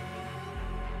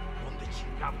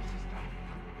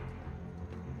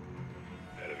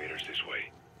 Elevator's this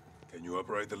way. Can you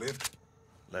operate the lift?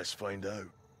 Let's find out.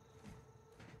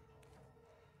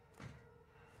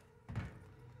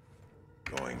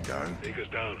 Going down? Take us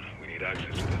down. We need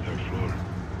access to the 3rd floor.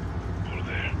 Hold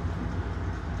there.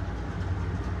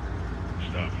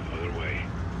 Stop. Other way.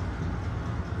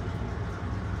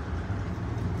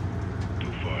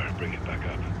 Too far. Bring it back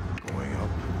up. Going up.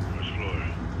 1st floor.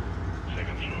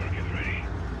 2nd floor. Get ready.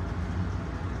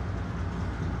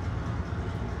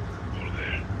 Hold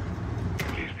there.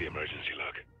 Release the emergency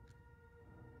lock.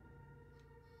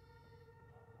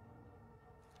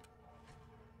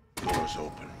 Door's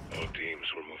open. All teams,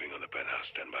 we're moving on the penthouse.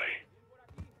 Stand by.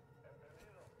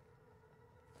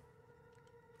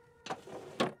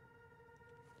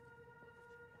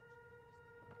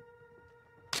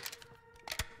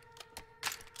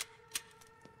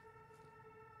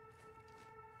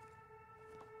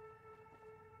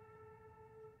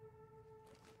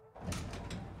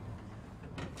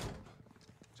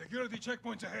 Security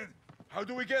checkpoints ahead. How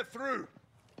do we get through?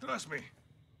 Trust me.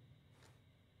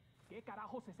 ¿Qué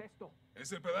carajos es esto?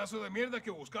 Es el pedazo de mierda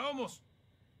que buscábamos.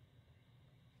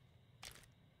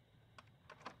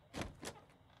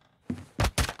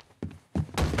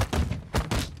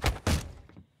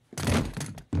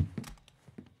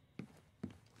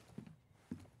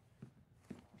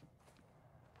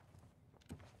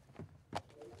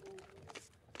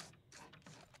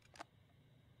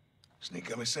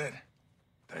 Sneak said.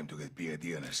 Time to get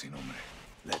PID en ese nombre.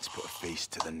 Let's put a face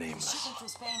to the nameless. Shipping through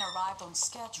Spain arrived on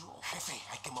schedule. Jefe,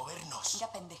 hay que movernos.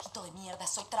 Mira, pendejito de mierda,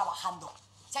 estoy trabajando.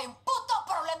 Si hay un puto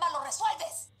problema, lo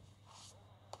resuelves.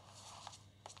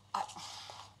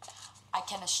 I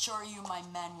can assure you my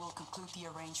men will conclude the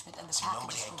arrangement and the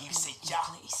packages will be in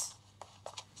place.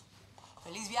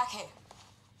 Feliz viaje.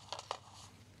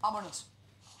 Vámonos.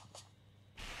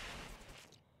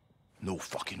 No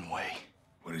fucking way.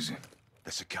 What is it? The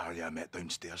Sicaria I met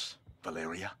downstairs,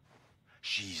 Valeria.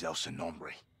 She's El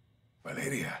Nombre.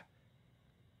 Valeria?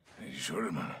 Are you sure,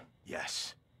 hermano?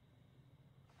 Yes.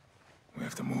 We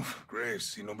have to move. Graves,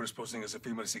 si Nombre's posting as a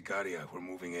female Sicaria. We're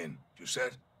moving in. You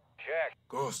set? Check.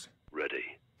 Ghost.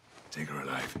 Ready. Take her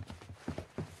alive.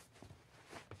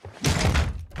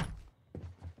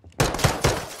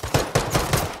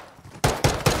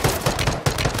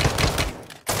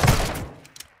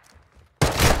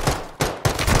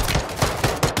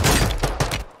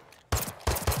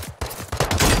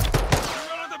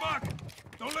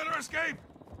 Escape!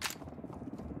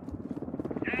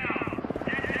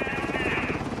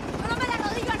 ¡No me la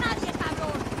rodillo a nadie,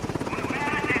 cabrón!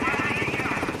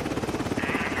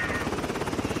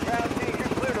 Ground team,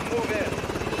 you're clear to move in.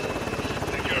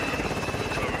 Secure.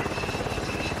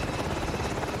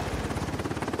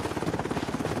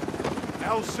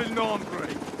 El Nombre.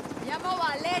 Me llamo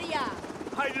Valeria.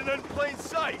 Hiding in plain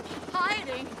sight.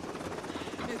 Hiding.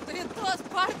 Estoy en todas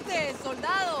partes,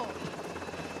 soldado.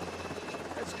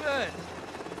 That's good.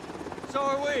 So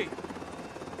are we.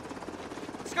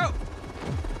 Let's go.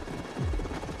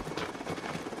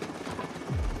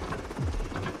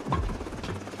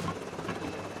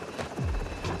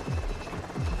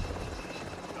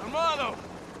 Hermano,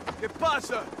 ¿qué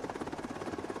pasa?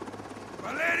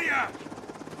 Valeria!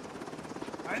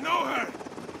 I know her!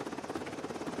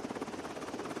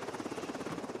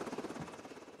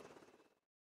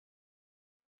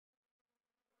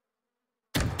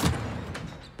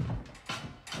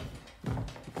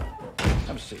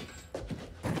 Have a seat.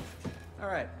 All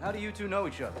right, how do you two know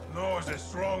each other? No is a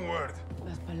strong word.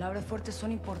 Las palabras fuertes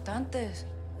son importantes.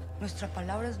 Nuestra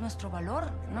palabra es nuestro valor,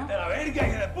 ¿no? ¡De la verga,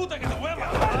 hija de puta, que te voy a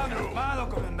matar! ¡Calmado,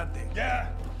 comandante!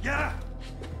 ¡Ya! ¡Ya!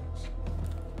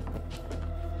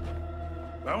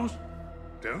 ¿Vamos?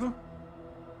 ¿Cerdo?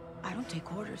 I don't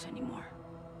take orders anymore.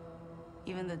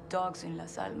 Even the dogs in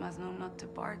Las Almas know not to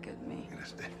bark at me.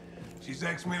 She's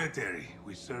ex-military.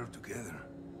 We served together.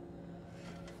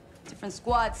 Different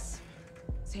squads,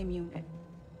 same unit.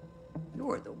 You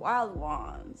were the wild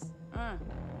ones.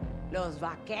 Los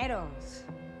vaqueros.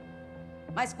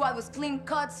 My squad was clean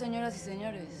cut, señoras y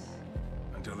señores.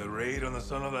 Until the raid on the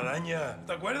Son of la Araña.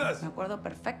 ¿Te acuerdas? Me acuerdo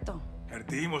perfecto. Our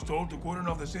team was told to cordon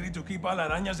off the city to keep all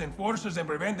Araña's enforcers and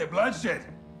prevent the bloodshed.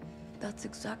 That's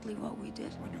exactly what we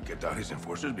did. You kept out his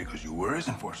enforcers because you were his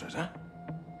enforcers, huh?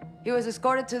 He was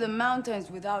escorted to the mountains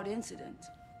without incident.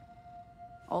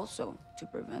 Also, to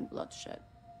prevent bloodshed.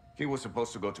 He was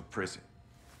supposed to go to prison.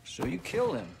 So you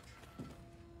killed him.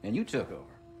 And you took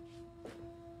over.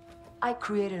 I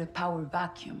created a power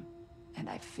vacuum, and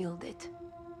I filled it.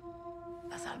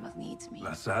 Las Almas needs me.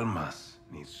 Las Almas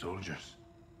need soldiers,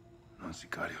 not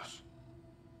sicarios.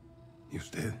 Y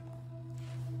usted?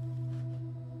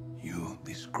 You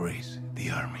disgrace the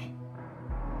army.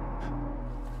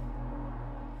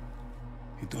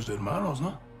 Y tus hermanos,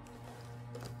 no?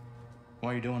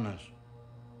 Why are you doing this?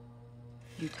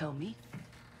 You tell me.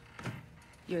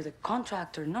 You're the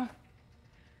contractor, no?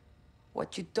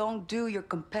 What you don't do, your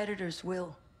competitors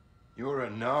will. You're a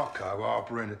narco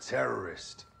harboring a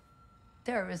terrorist.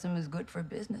 Terrorism is good for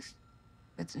business.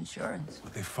 It's insurance.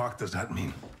 What the fuck does that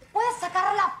mean? ¡Puedes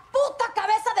sacar la puta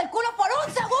cabeza del culo por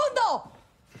un segundo!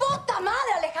 ¡Puta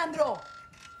madre, Alejandro!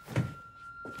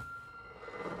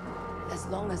 As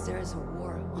long as there is a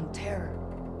war on terror,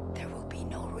 there will be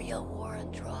no real war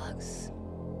on drugs.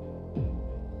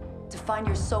 To find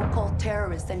your so-called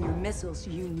terrorists and your missiles,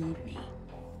 you need me.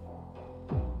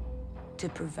 To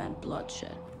prevent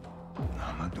bloodshed. No,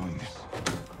 I'm not doing this.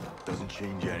 Doesn't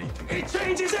change anything. It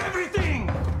changes everything!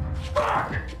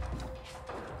 Fuck!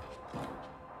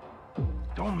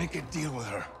 Don't make a deal with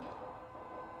her.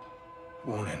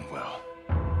 Won't end well.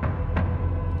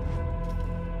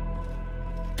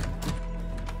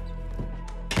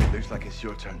 Looks like it's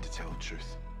your turn to tell the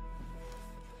truth.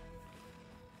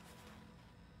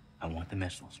 I want the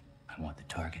missiles, I want the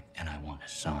target, and I want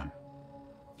Hassan.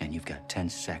 And you've got 10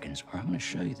 seconds, or I'm gonna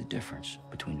show you the difference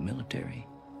between the military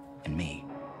and me.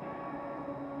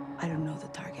 I don't know the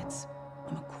targets.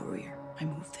 I'm a courier. I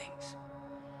move things.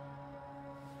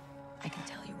 I can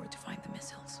tell you where to find the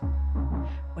missiles.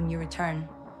 When you return,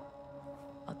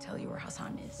 I'll tell you where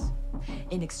Hassan is.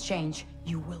 In exchange,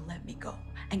 you will let me go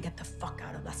and get the fuck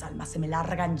out of Las Almas. Se me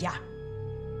largan ya.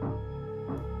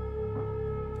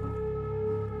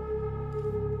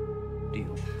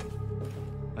 Deal.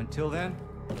 Until then,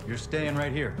 you're staying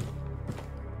right here.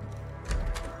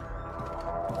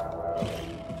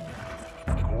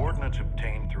 Coordinates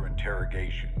obtained through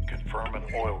interrogation confirm an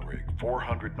oil rig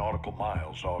 400 nautical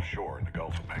miles offshore in the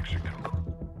Gulf of Mexico.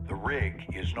 The rig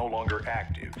is no longer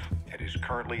active and is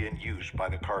currently in use by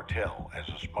the cartel as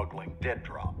a smuggling dead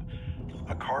drop.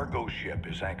 A cargo ship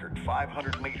is anchored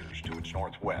 500 meters to its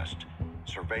northwest.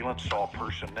 Surveillance saw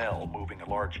personnel moving a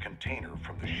large container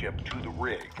from the ship to the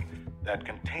rig. That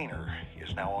container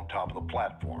is now on top of the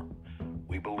platform.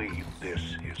 We believe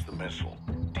this is the missile.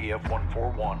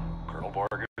 TF-141, Colonel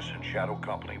Vargas and Shadow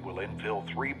Company will infill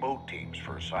 3 boat teams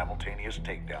for a simultaneous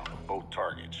takedown of both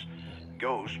targets.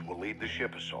 Ghost will lead the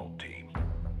ship assault team.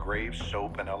 Graves,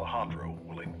 Soap, and Alejandro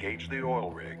will engage the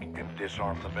oil rig and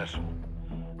disarm the missile.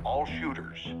 All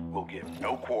shooters will give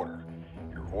no quarter.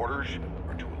 Your orders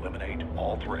are to eliminate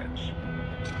all threats.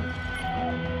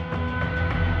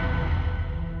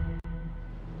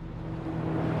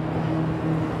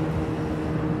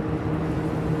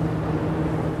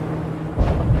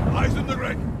 Eyes on the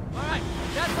rig! Alright,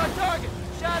 that's our target.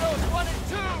 Shadows 1 and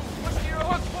 2. Push to your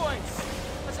hook points.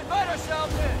 Let's invite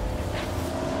ourselves in.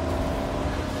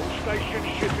 All station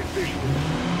ship in visual.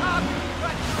 Copy.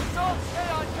 Right to assault. Stay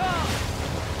on comm.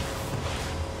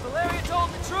 Valeria told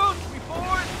the truth. We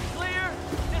board, clear,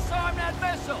 disarm that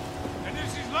missile. And if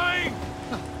she's lying?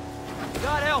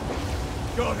 God help me.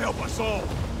 God help us all.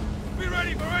 Be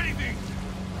ready for anything.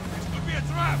 This could be a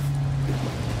trap.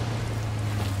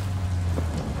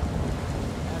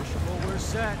 Well, we're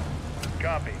set.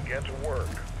 Copy. Get to work.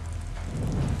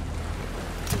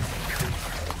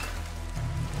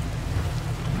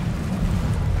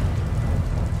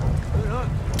 Good hook.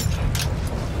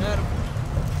 Got him.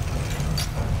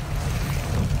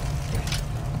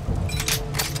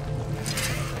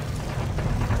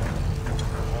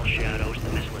 All Shadows, the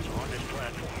missile is on this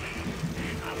platform.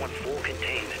 I want full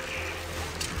containment.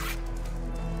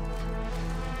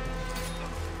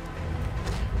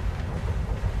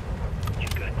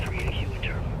 You've got 3 AQ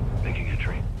internal. Making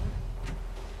entry.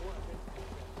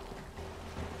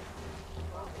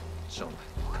 So,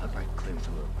 cut right clear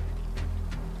through.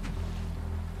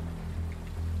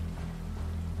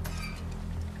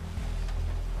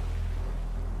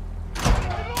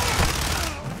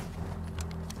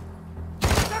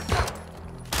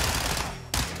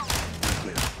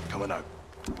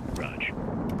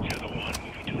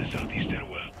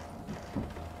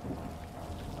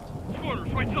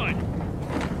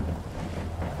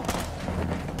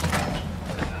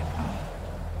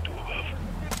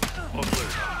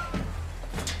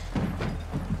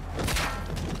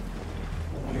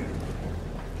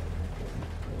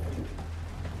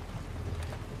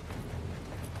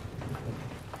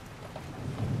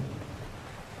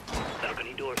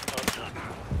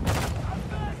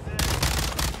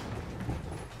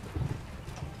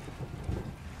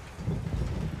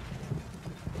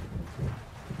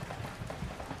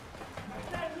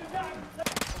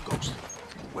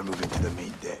 We're moving to the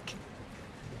main deck.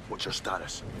 What's your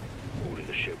status? Boarding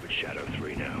the ship with Shadow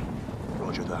 3 now.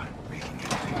 Roger that. Making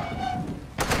it.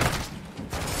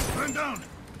 Man down!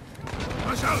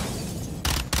 Rush out!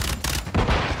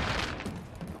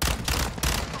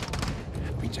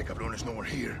 Pinche cabrón is nowhere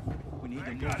here. We need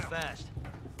to move fast.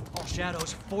 All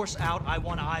shadows, force out. I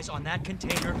want eyes on that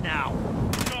container now.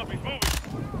 Copy, moving.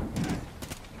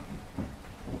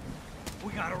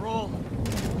 We gotta roll.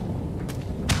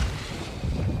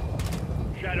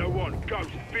 Shadow 1, Ghost.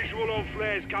 Visual on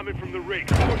flares coming from the rig.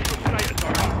 What's your status,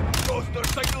 over? Ghost, they're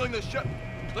signaling the ship.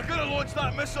 They're gonna launch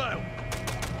that missile.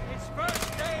 It's first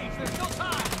stage. There's still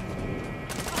time.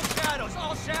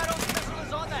 All shadows. Missile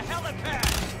is on the helipad.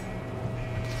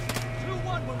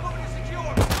 2-1. We're moving to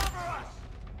secure. Cover us.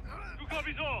 Who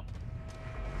copies all?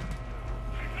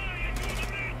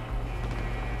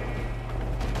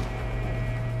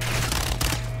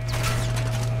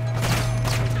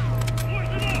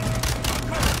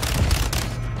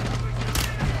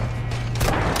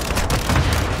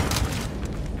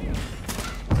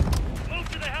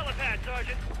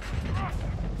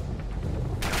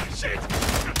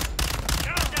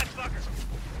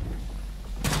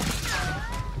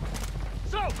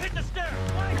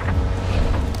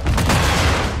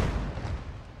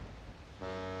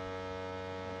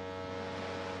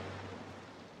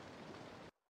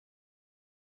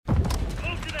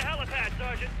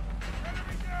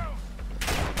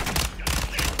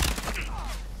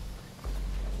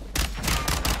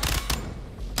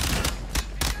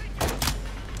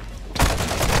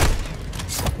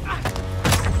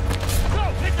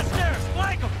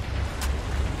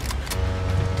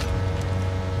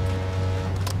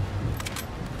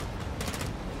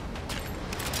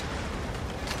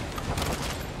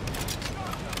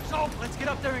 Let's get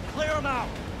up there and clear them out.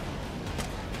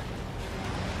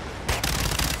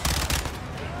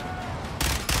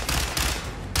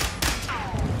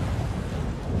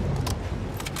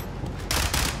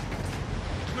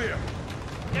 Clear.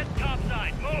 Get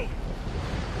topside. Move.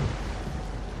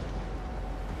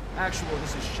 Actual,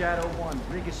 this is Shadow 1.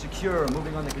 Rig is secure.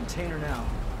 Moving on the container now.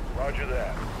 Roger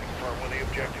that. Confirm when the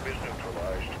objective is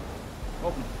neutralized.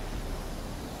 Open.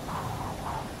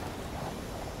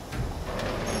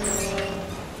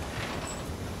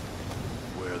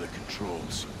 Where are the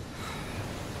controls?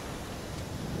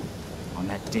 On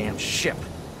that damn ship.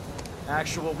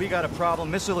 Actual, we got a problem.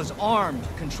 Missile is armed.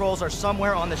 Controls are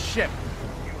somewhere on the ship.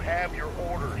 You have your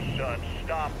orders, son.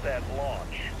 Stop that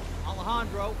launch.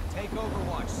 Alejandro, take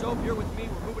Overwatch. Soap, you're with me.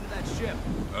 We're moving to that ship.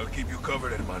 I'll keep you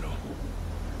covered, hermano.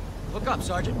 Look up,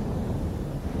 Sergeant.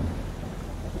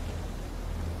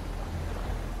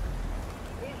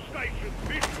 All stations,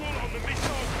 visual on the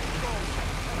missile controls.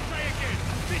 I'll say again,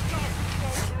 missile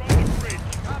controls are on the bridge.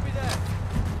 Copy that.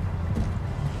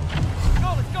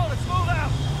 Let's go, let's move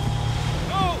out.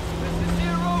 Go! This is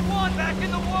Zero 1, back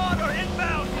in the water,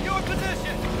 inbound, to your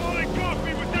position. Solid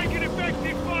copy, we're taking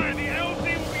effective fire. The LZ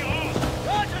will be off.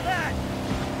 Roger that!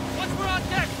 Once we're on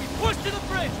deck, we push to the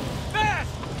bridge.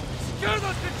 Fast! Secure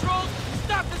those controls.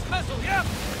 Stop this missile, yep!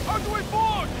 How's the way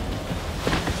forward?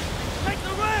 Take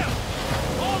the rail!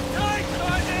 Hold tight,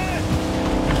 Sergeant!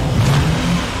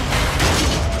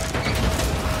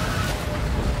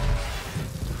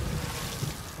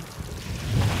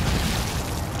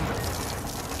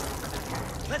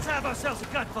 Let's have ourselves a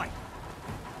gunfight.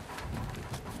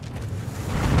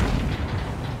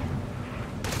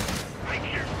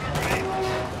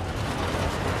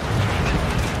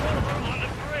 On the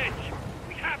bridge.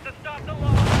 We have to stop the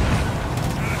launch.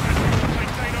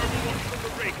 Maintain overwatch from the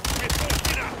rig. We're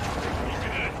forcing up.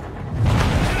 Good.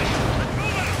 Let's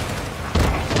move out.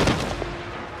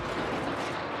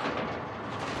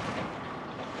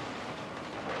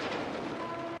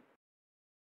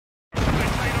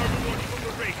 Maintain overwatch from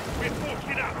the rig. We're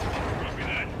forcing up.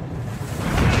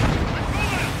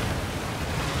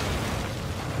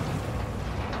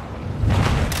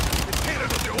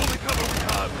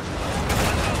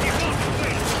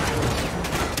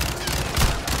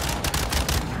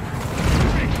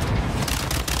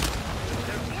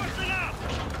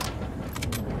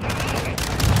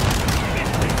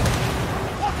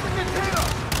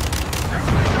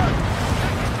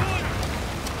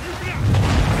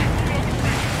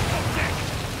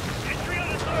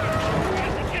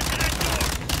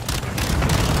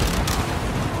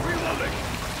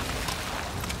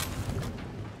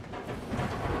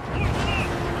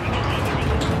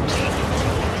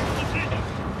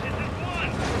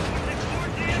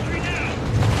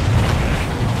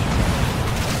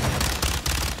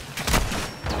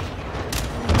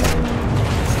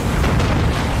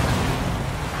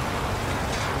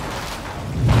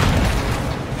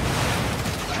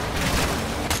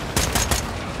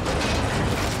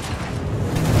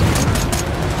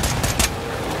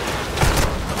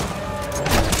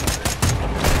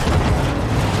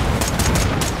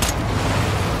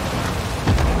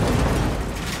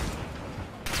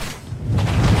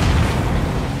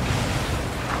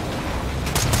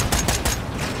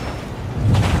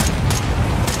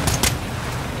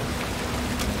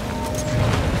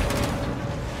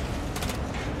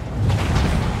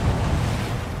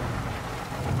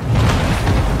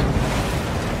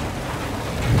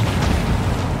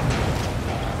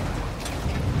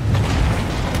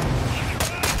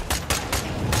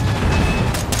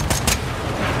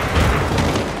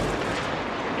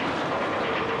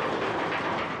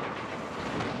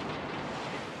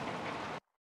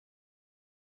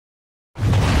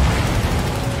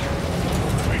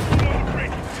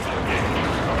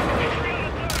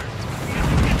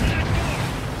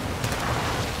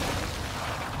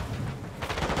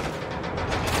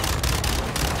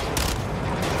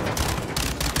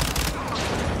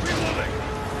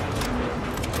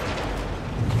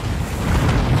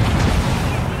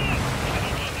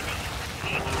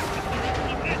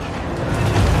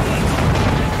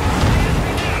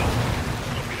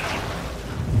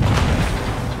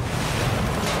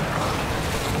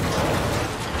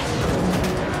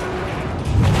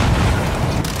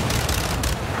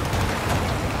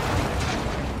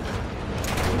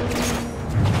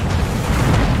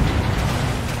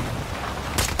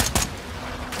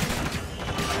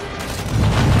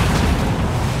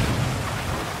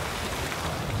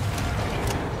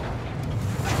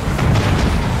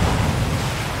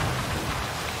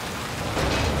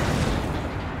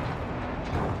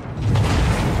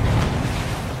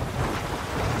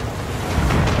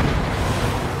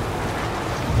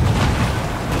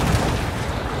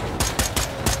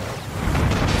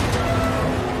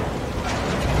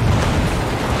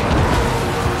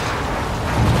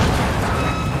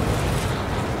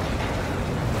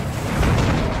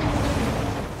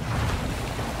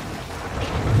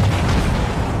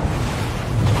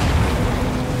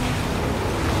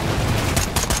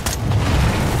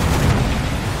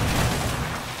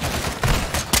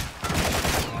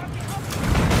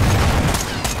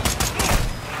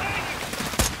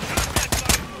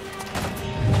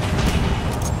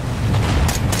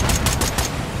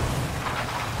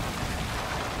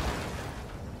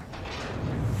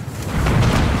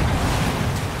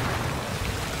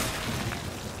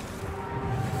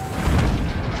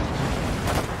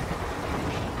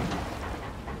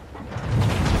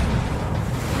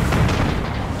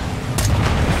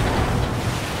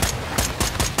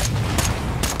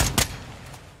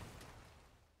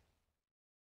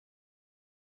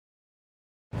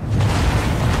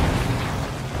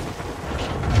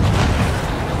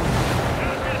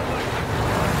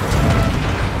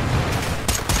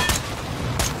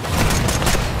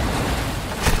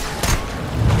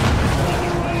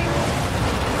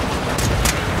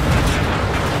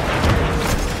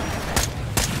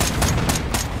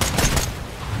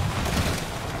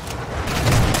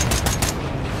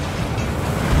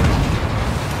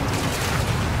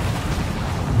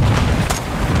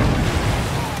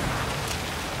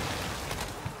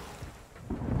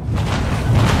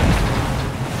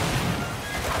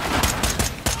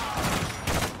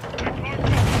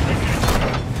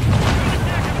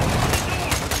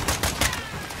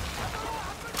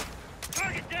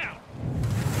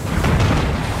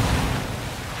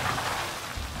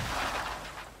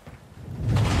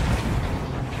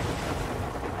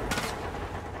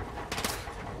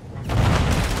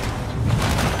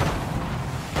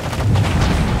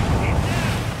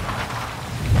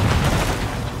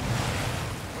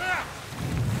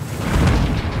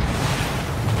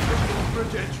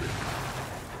 Bridge entry.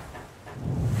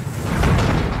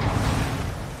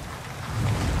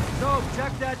 So,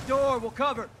 check that door. We'll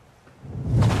cover.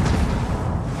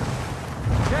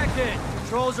 Check it.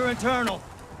 Controls are internal.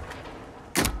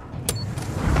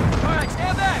 All right,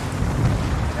 stand back.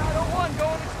 Shadow 1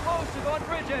 going explosive on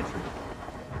bridge entry.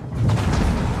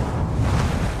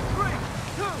 3,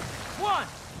 2, 1.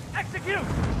 Execute.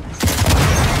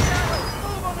 Shadow,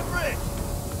 move on the bridge.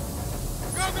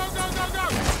 Go, go, go, go, go!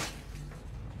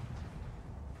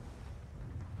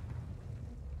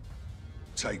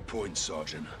 Take point,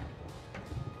 Sergeant.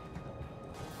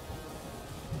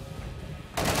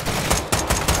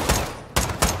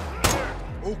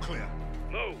 All clear.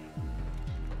 Move.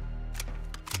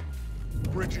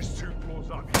 Bridge is 2 floors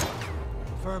up.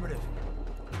 Affirmative.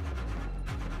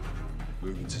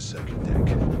 Moving to second deck.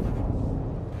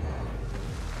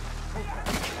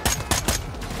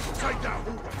 Take that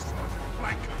hallway, Sergeant.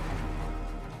 Flank him.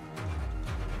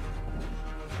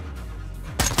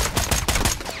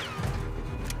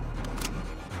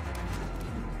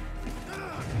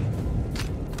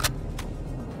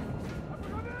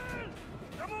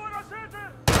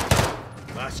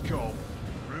 Last call.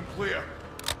 Room clear.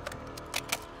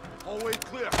 Hallway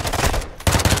clear.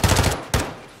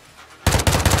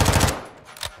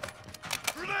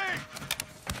 Grenade!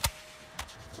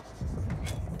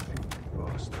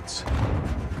 Bastards.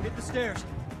 Hit the stairs.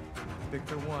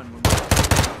 Victor 1.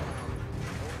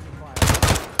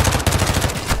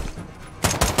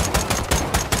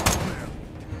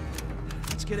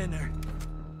 Let's get in there.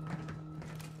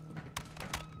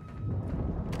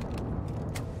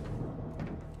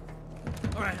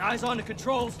 All right, eyes on the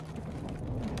controls.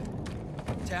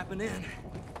 Tapping in.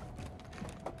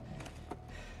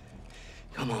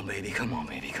 Come on, baby. Come on,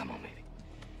 baby. Come on, baby.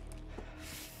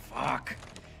 Fuck.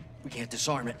 We can't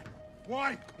disarm it.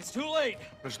 Why? It's too late.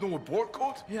 There's no abort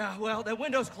code? Yeah, well, that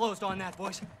window's closed on that,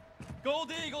 boys.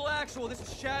 Gold Eagle Actual, this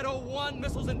is Shadow 1,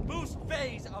 missiles in boost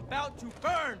phase, about to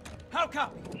burn. How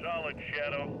copy? Solid,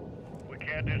 Shadow. We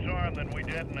can't disarm, then we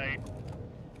detonate.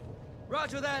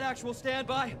 Roger that, Actual,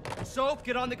 standby. Soap,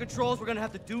 get on the controls. We're gonna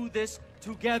have to do this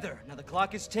together. Now, the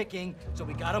clock is ticking, so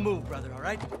we gotta move, brother, all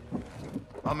right?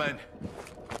 I'm in.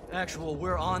 Actual,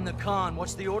 we're on the con.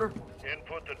 What's the order?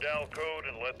 Input the DAL code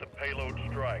and let the payload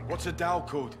strike. What's a DAL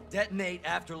code? Detonate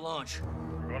after launch.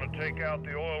 We're gonna take out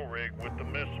the oil rig with the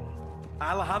missile.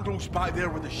 Alejandro's back there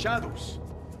with the shadows.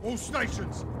 All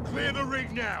stations, clear the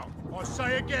rig now. I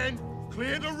say again,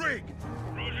 clear the rig.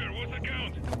 Roger, what's the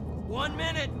count? 1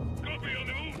 minute. Copy, on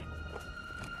the move.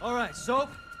 All right, Soap,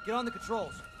 get on the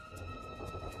controls.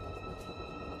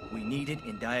 We need it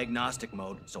in diagnostic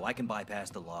mode so I can bypass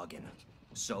the login.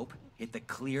 Soap, hit the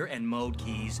clear and mode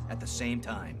keys at the same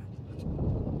time.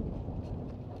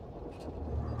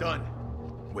 Done.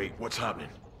 Wait, what's happening?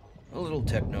 A little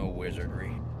techno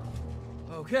wizardry.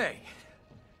 Okay.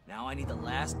 Now I need the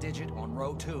last digit on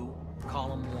row 2,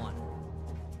 column 1.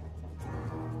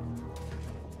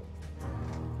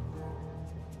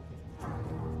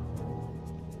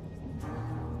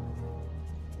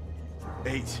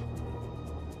 Eight.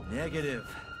 Negative.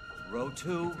 Row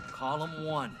 2, column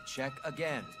 1. Check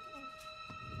again.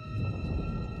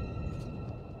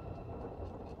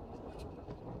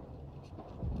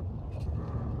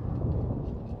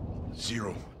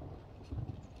 Zero.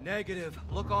 Negative.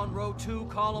 Look on row 2,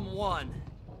 column 1.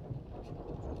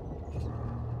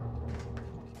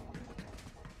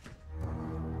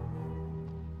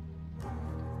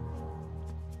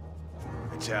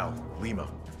 It's Al. Lima.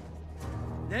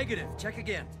 Negative. Check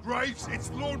again. Graves, it's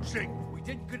launching! We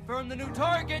didn't confirm the new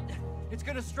target. It's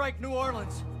gonna strike New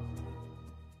Orleans.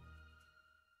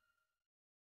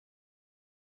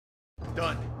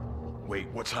 Done. Wait,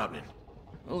 what's happening?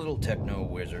 A little techno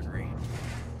wizardry.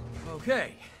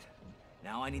 Okay.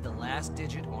 Now I need the last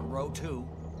digit on row 2,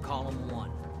 column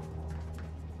 1.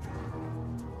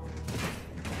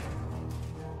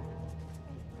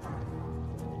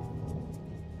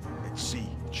 It's C.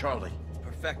 Charlie.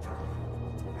 Perfecto.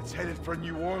 It's headed for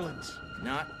New Orleans.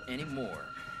 Not anymore.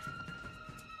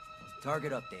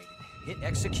 Target updated. Hit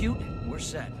execute, we're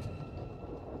set.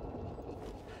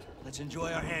 Let's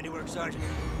enjoy our handiwork, Sergeant.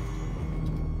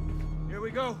 Here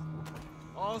we go.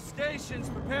 All stations,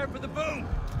 prepare for the boom.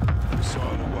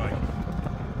 Saw the way.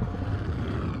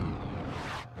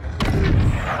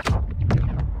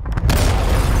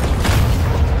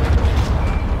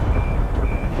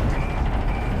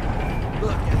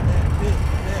 Look at that big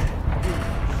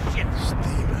shit.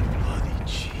 Steaming bloody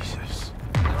Jesus.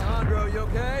 Alejandro, you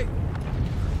okay?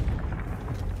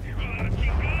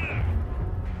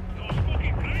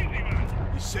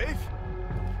 You safe?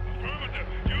 Affirmative.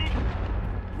 You?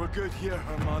 We're good here,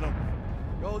 hermano.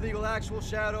 Gold Eagle actual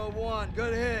Shadow 1.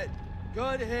 Good hit.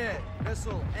 Good hit.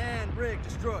 Missile and rig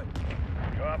destroyed.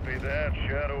 Copy that,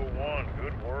 Shadow 1.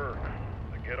 Good work.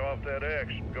 Now get off that X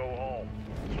and go home.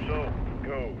 So,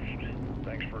 Ghost,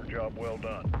 thanks for a job well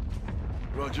done.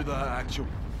 Roger that, actual.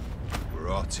 We're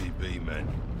RTB men.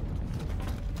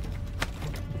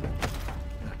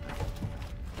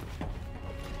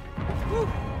 Woo.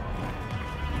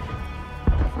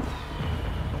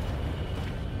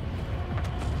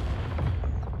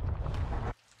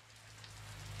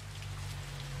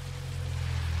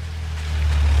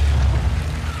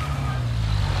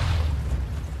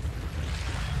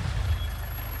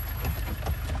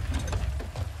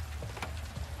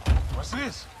 What's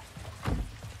this?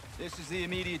 This is the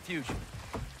immediate fusion.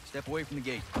 Step away from the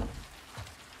gate.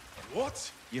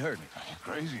 What? You heard me.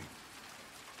 You're crazy.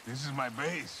 This is my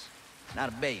base. Not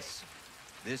a base.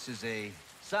 This is a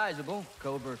sizable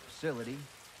covert facility,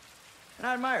 and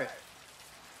I admire it.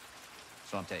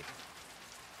 So I'm taking.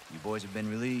 You boys have been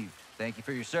relieved. Thank you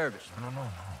for your service. No.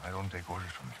 I don't take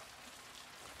orders from you.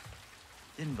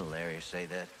 Didn't Valeria say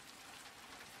that?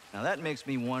 Now that makes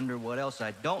me wonder what else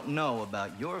I don't know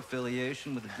about your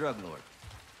affiliation with the drug lord.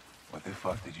 What the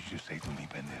fuck did you just say to me,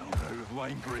 pendejo?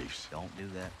 Line briefs. Don't do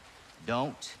that.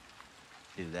 Don't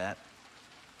do that.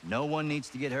 No one needs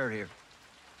to get hurt here.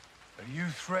 Are you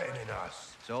threatening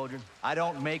us? Soldier, I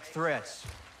don't make threats.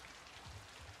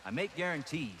 I make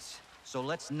guarantees. So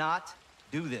let's not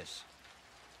do this.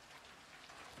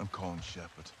 I'm calling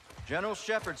Shepard. General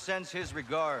Shepard sends his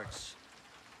regards.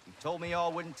 He told me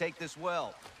y'all wouldn't take this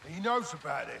well. He knows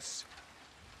about this.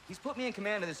 He's put me in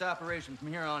command of this operation from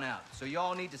here on out. So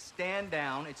y'all need to stand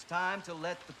down. It's time to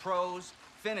let the pros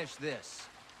finish this.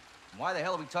 Why the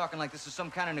hell are we talking like this is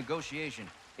some kind of negotiation?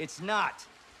 It's not.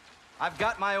 I've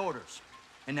got my orders.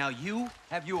 And now you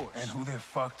have yours. And who the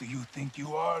fuck do you think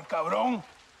you are, cabron?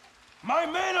 My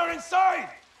men are inside!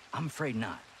 I'm afraid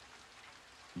not.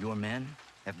 Your men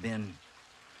have been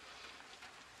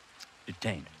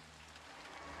detained.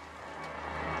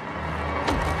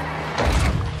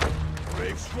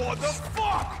 Graves, what the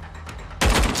fuck?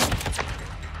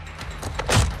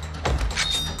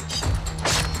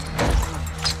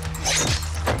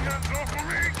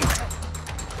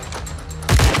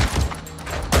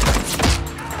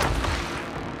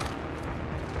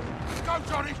 Go,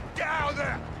 Johnny! Get out of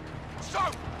there! So,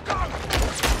 go!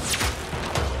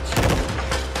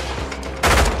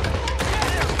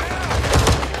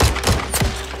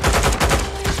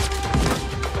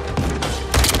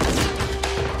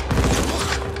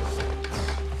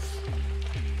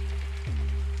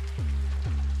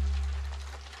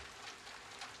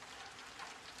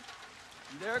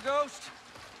 You there, Ghost?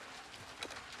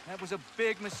 That was a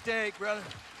big mistake, brother.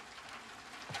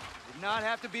 Did not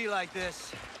have to be like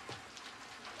this.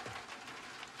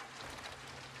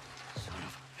 Son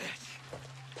of a bitch.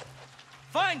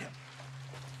 Find him!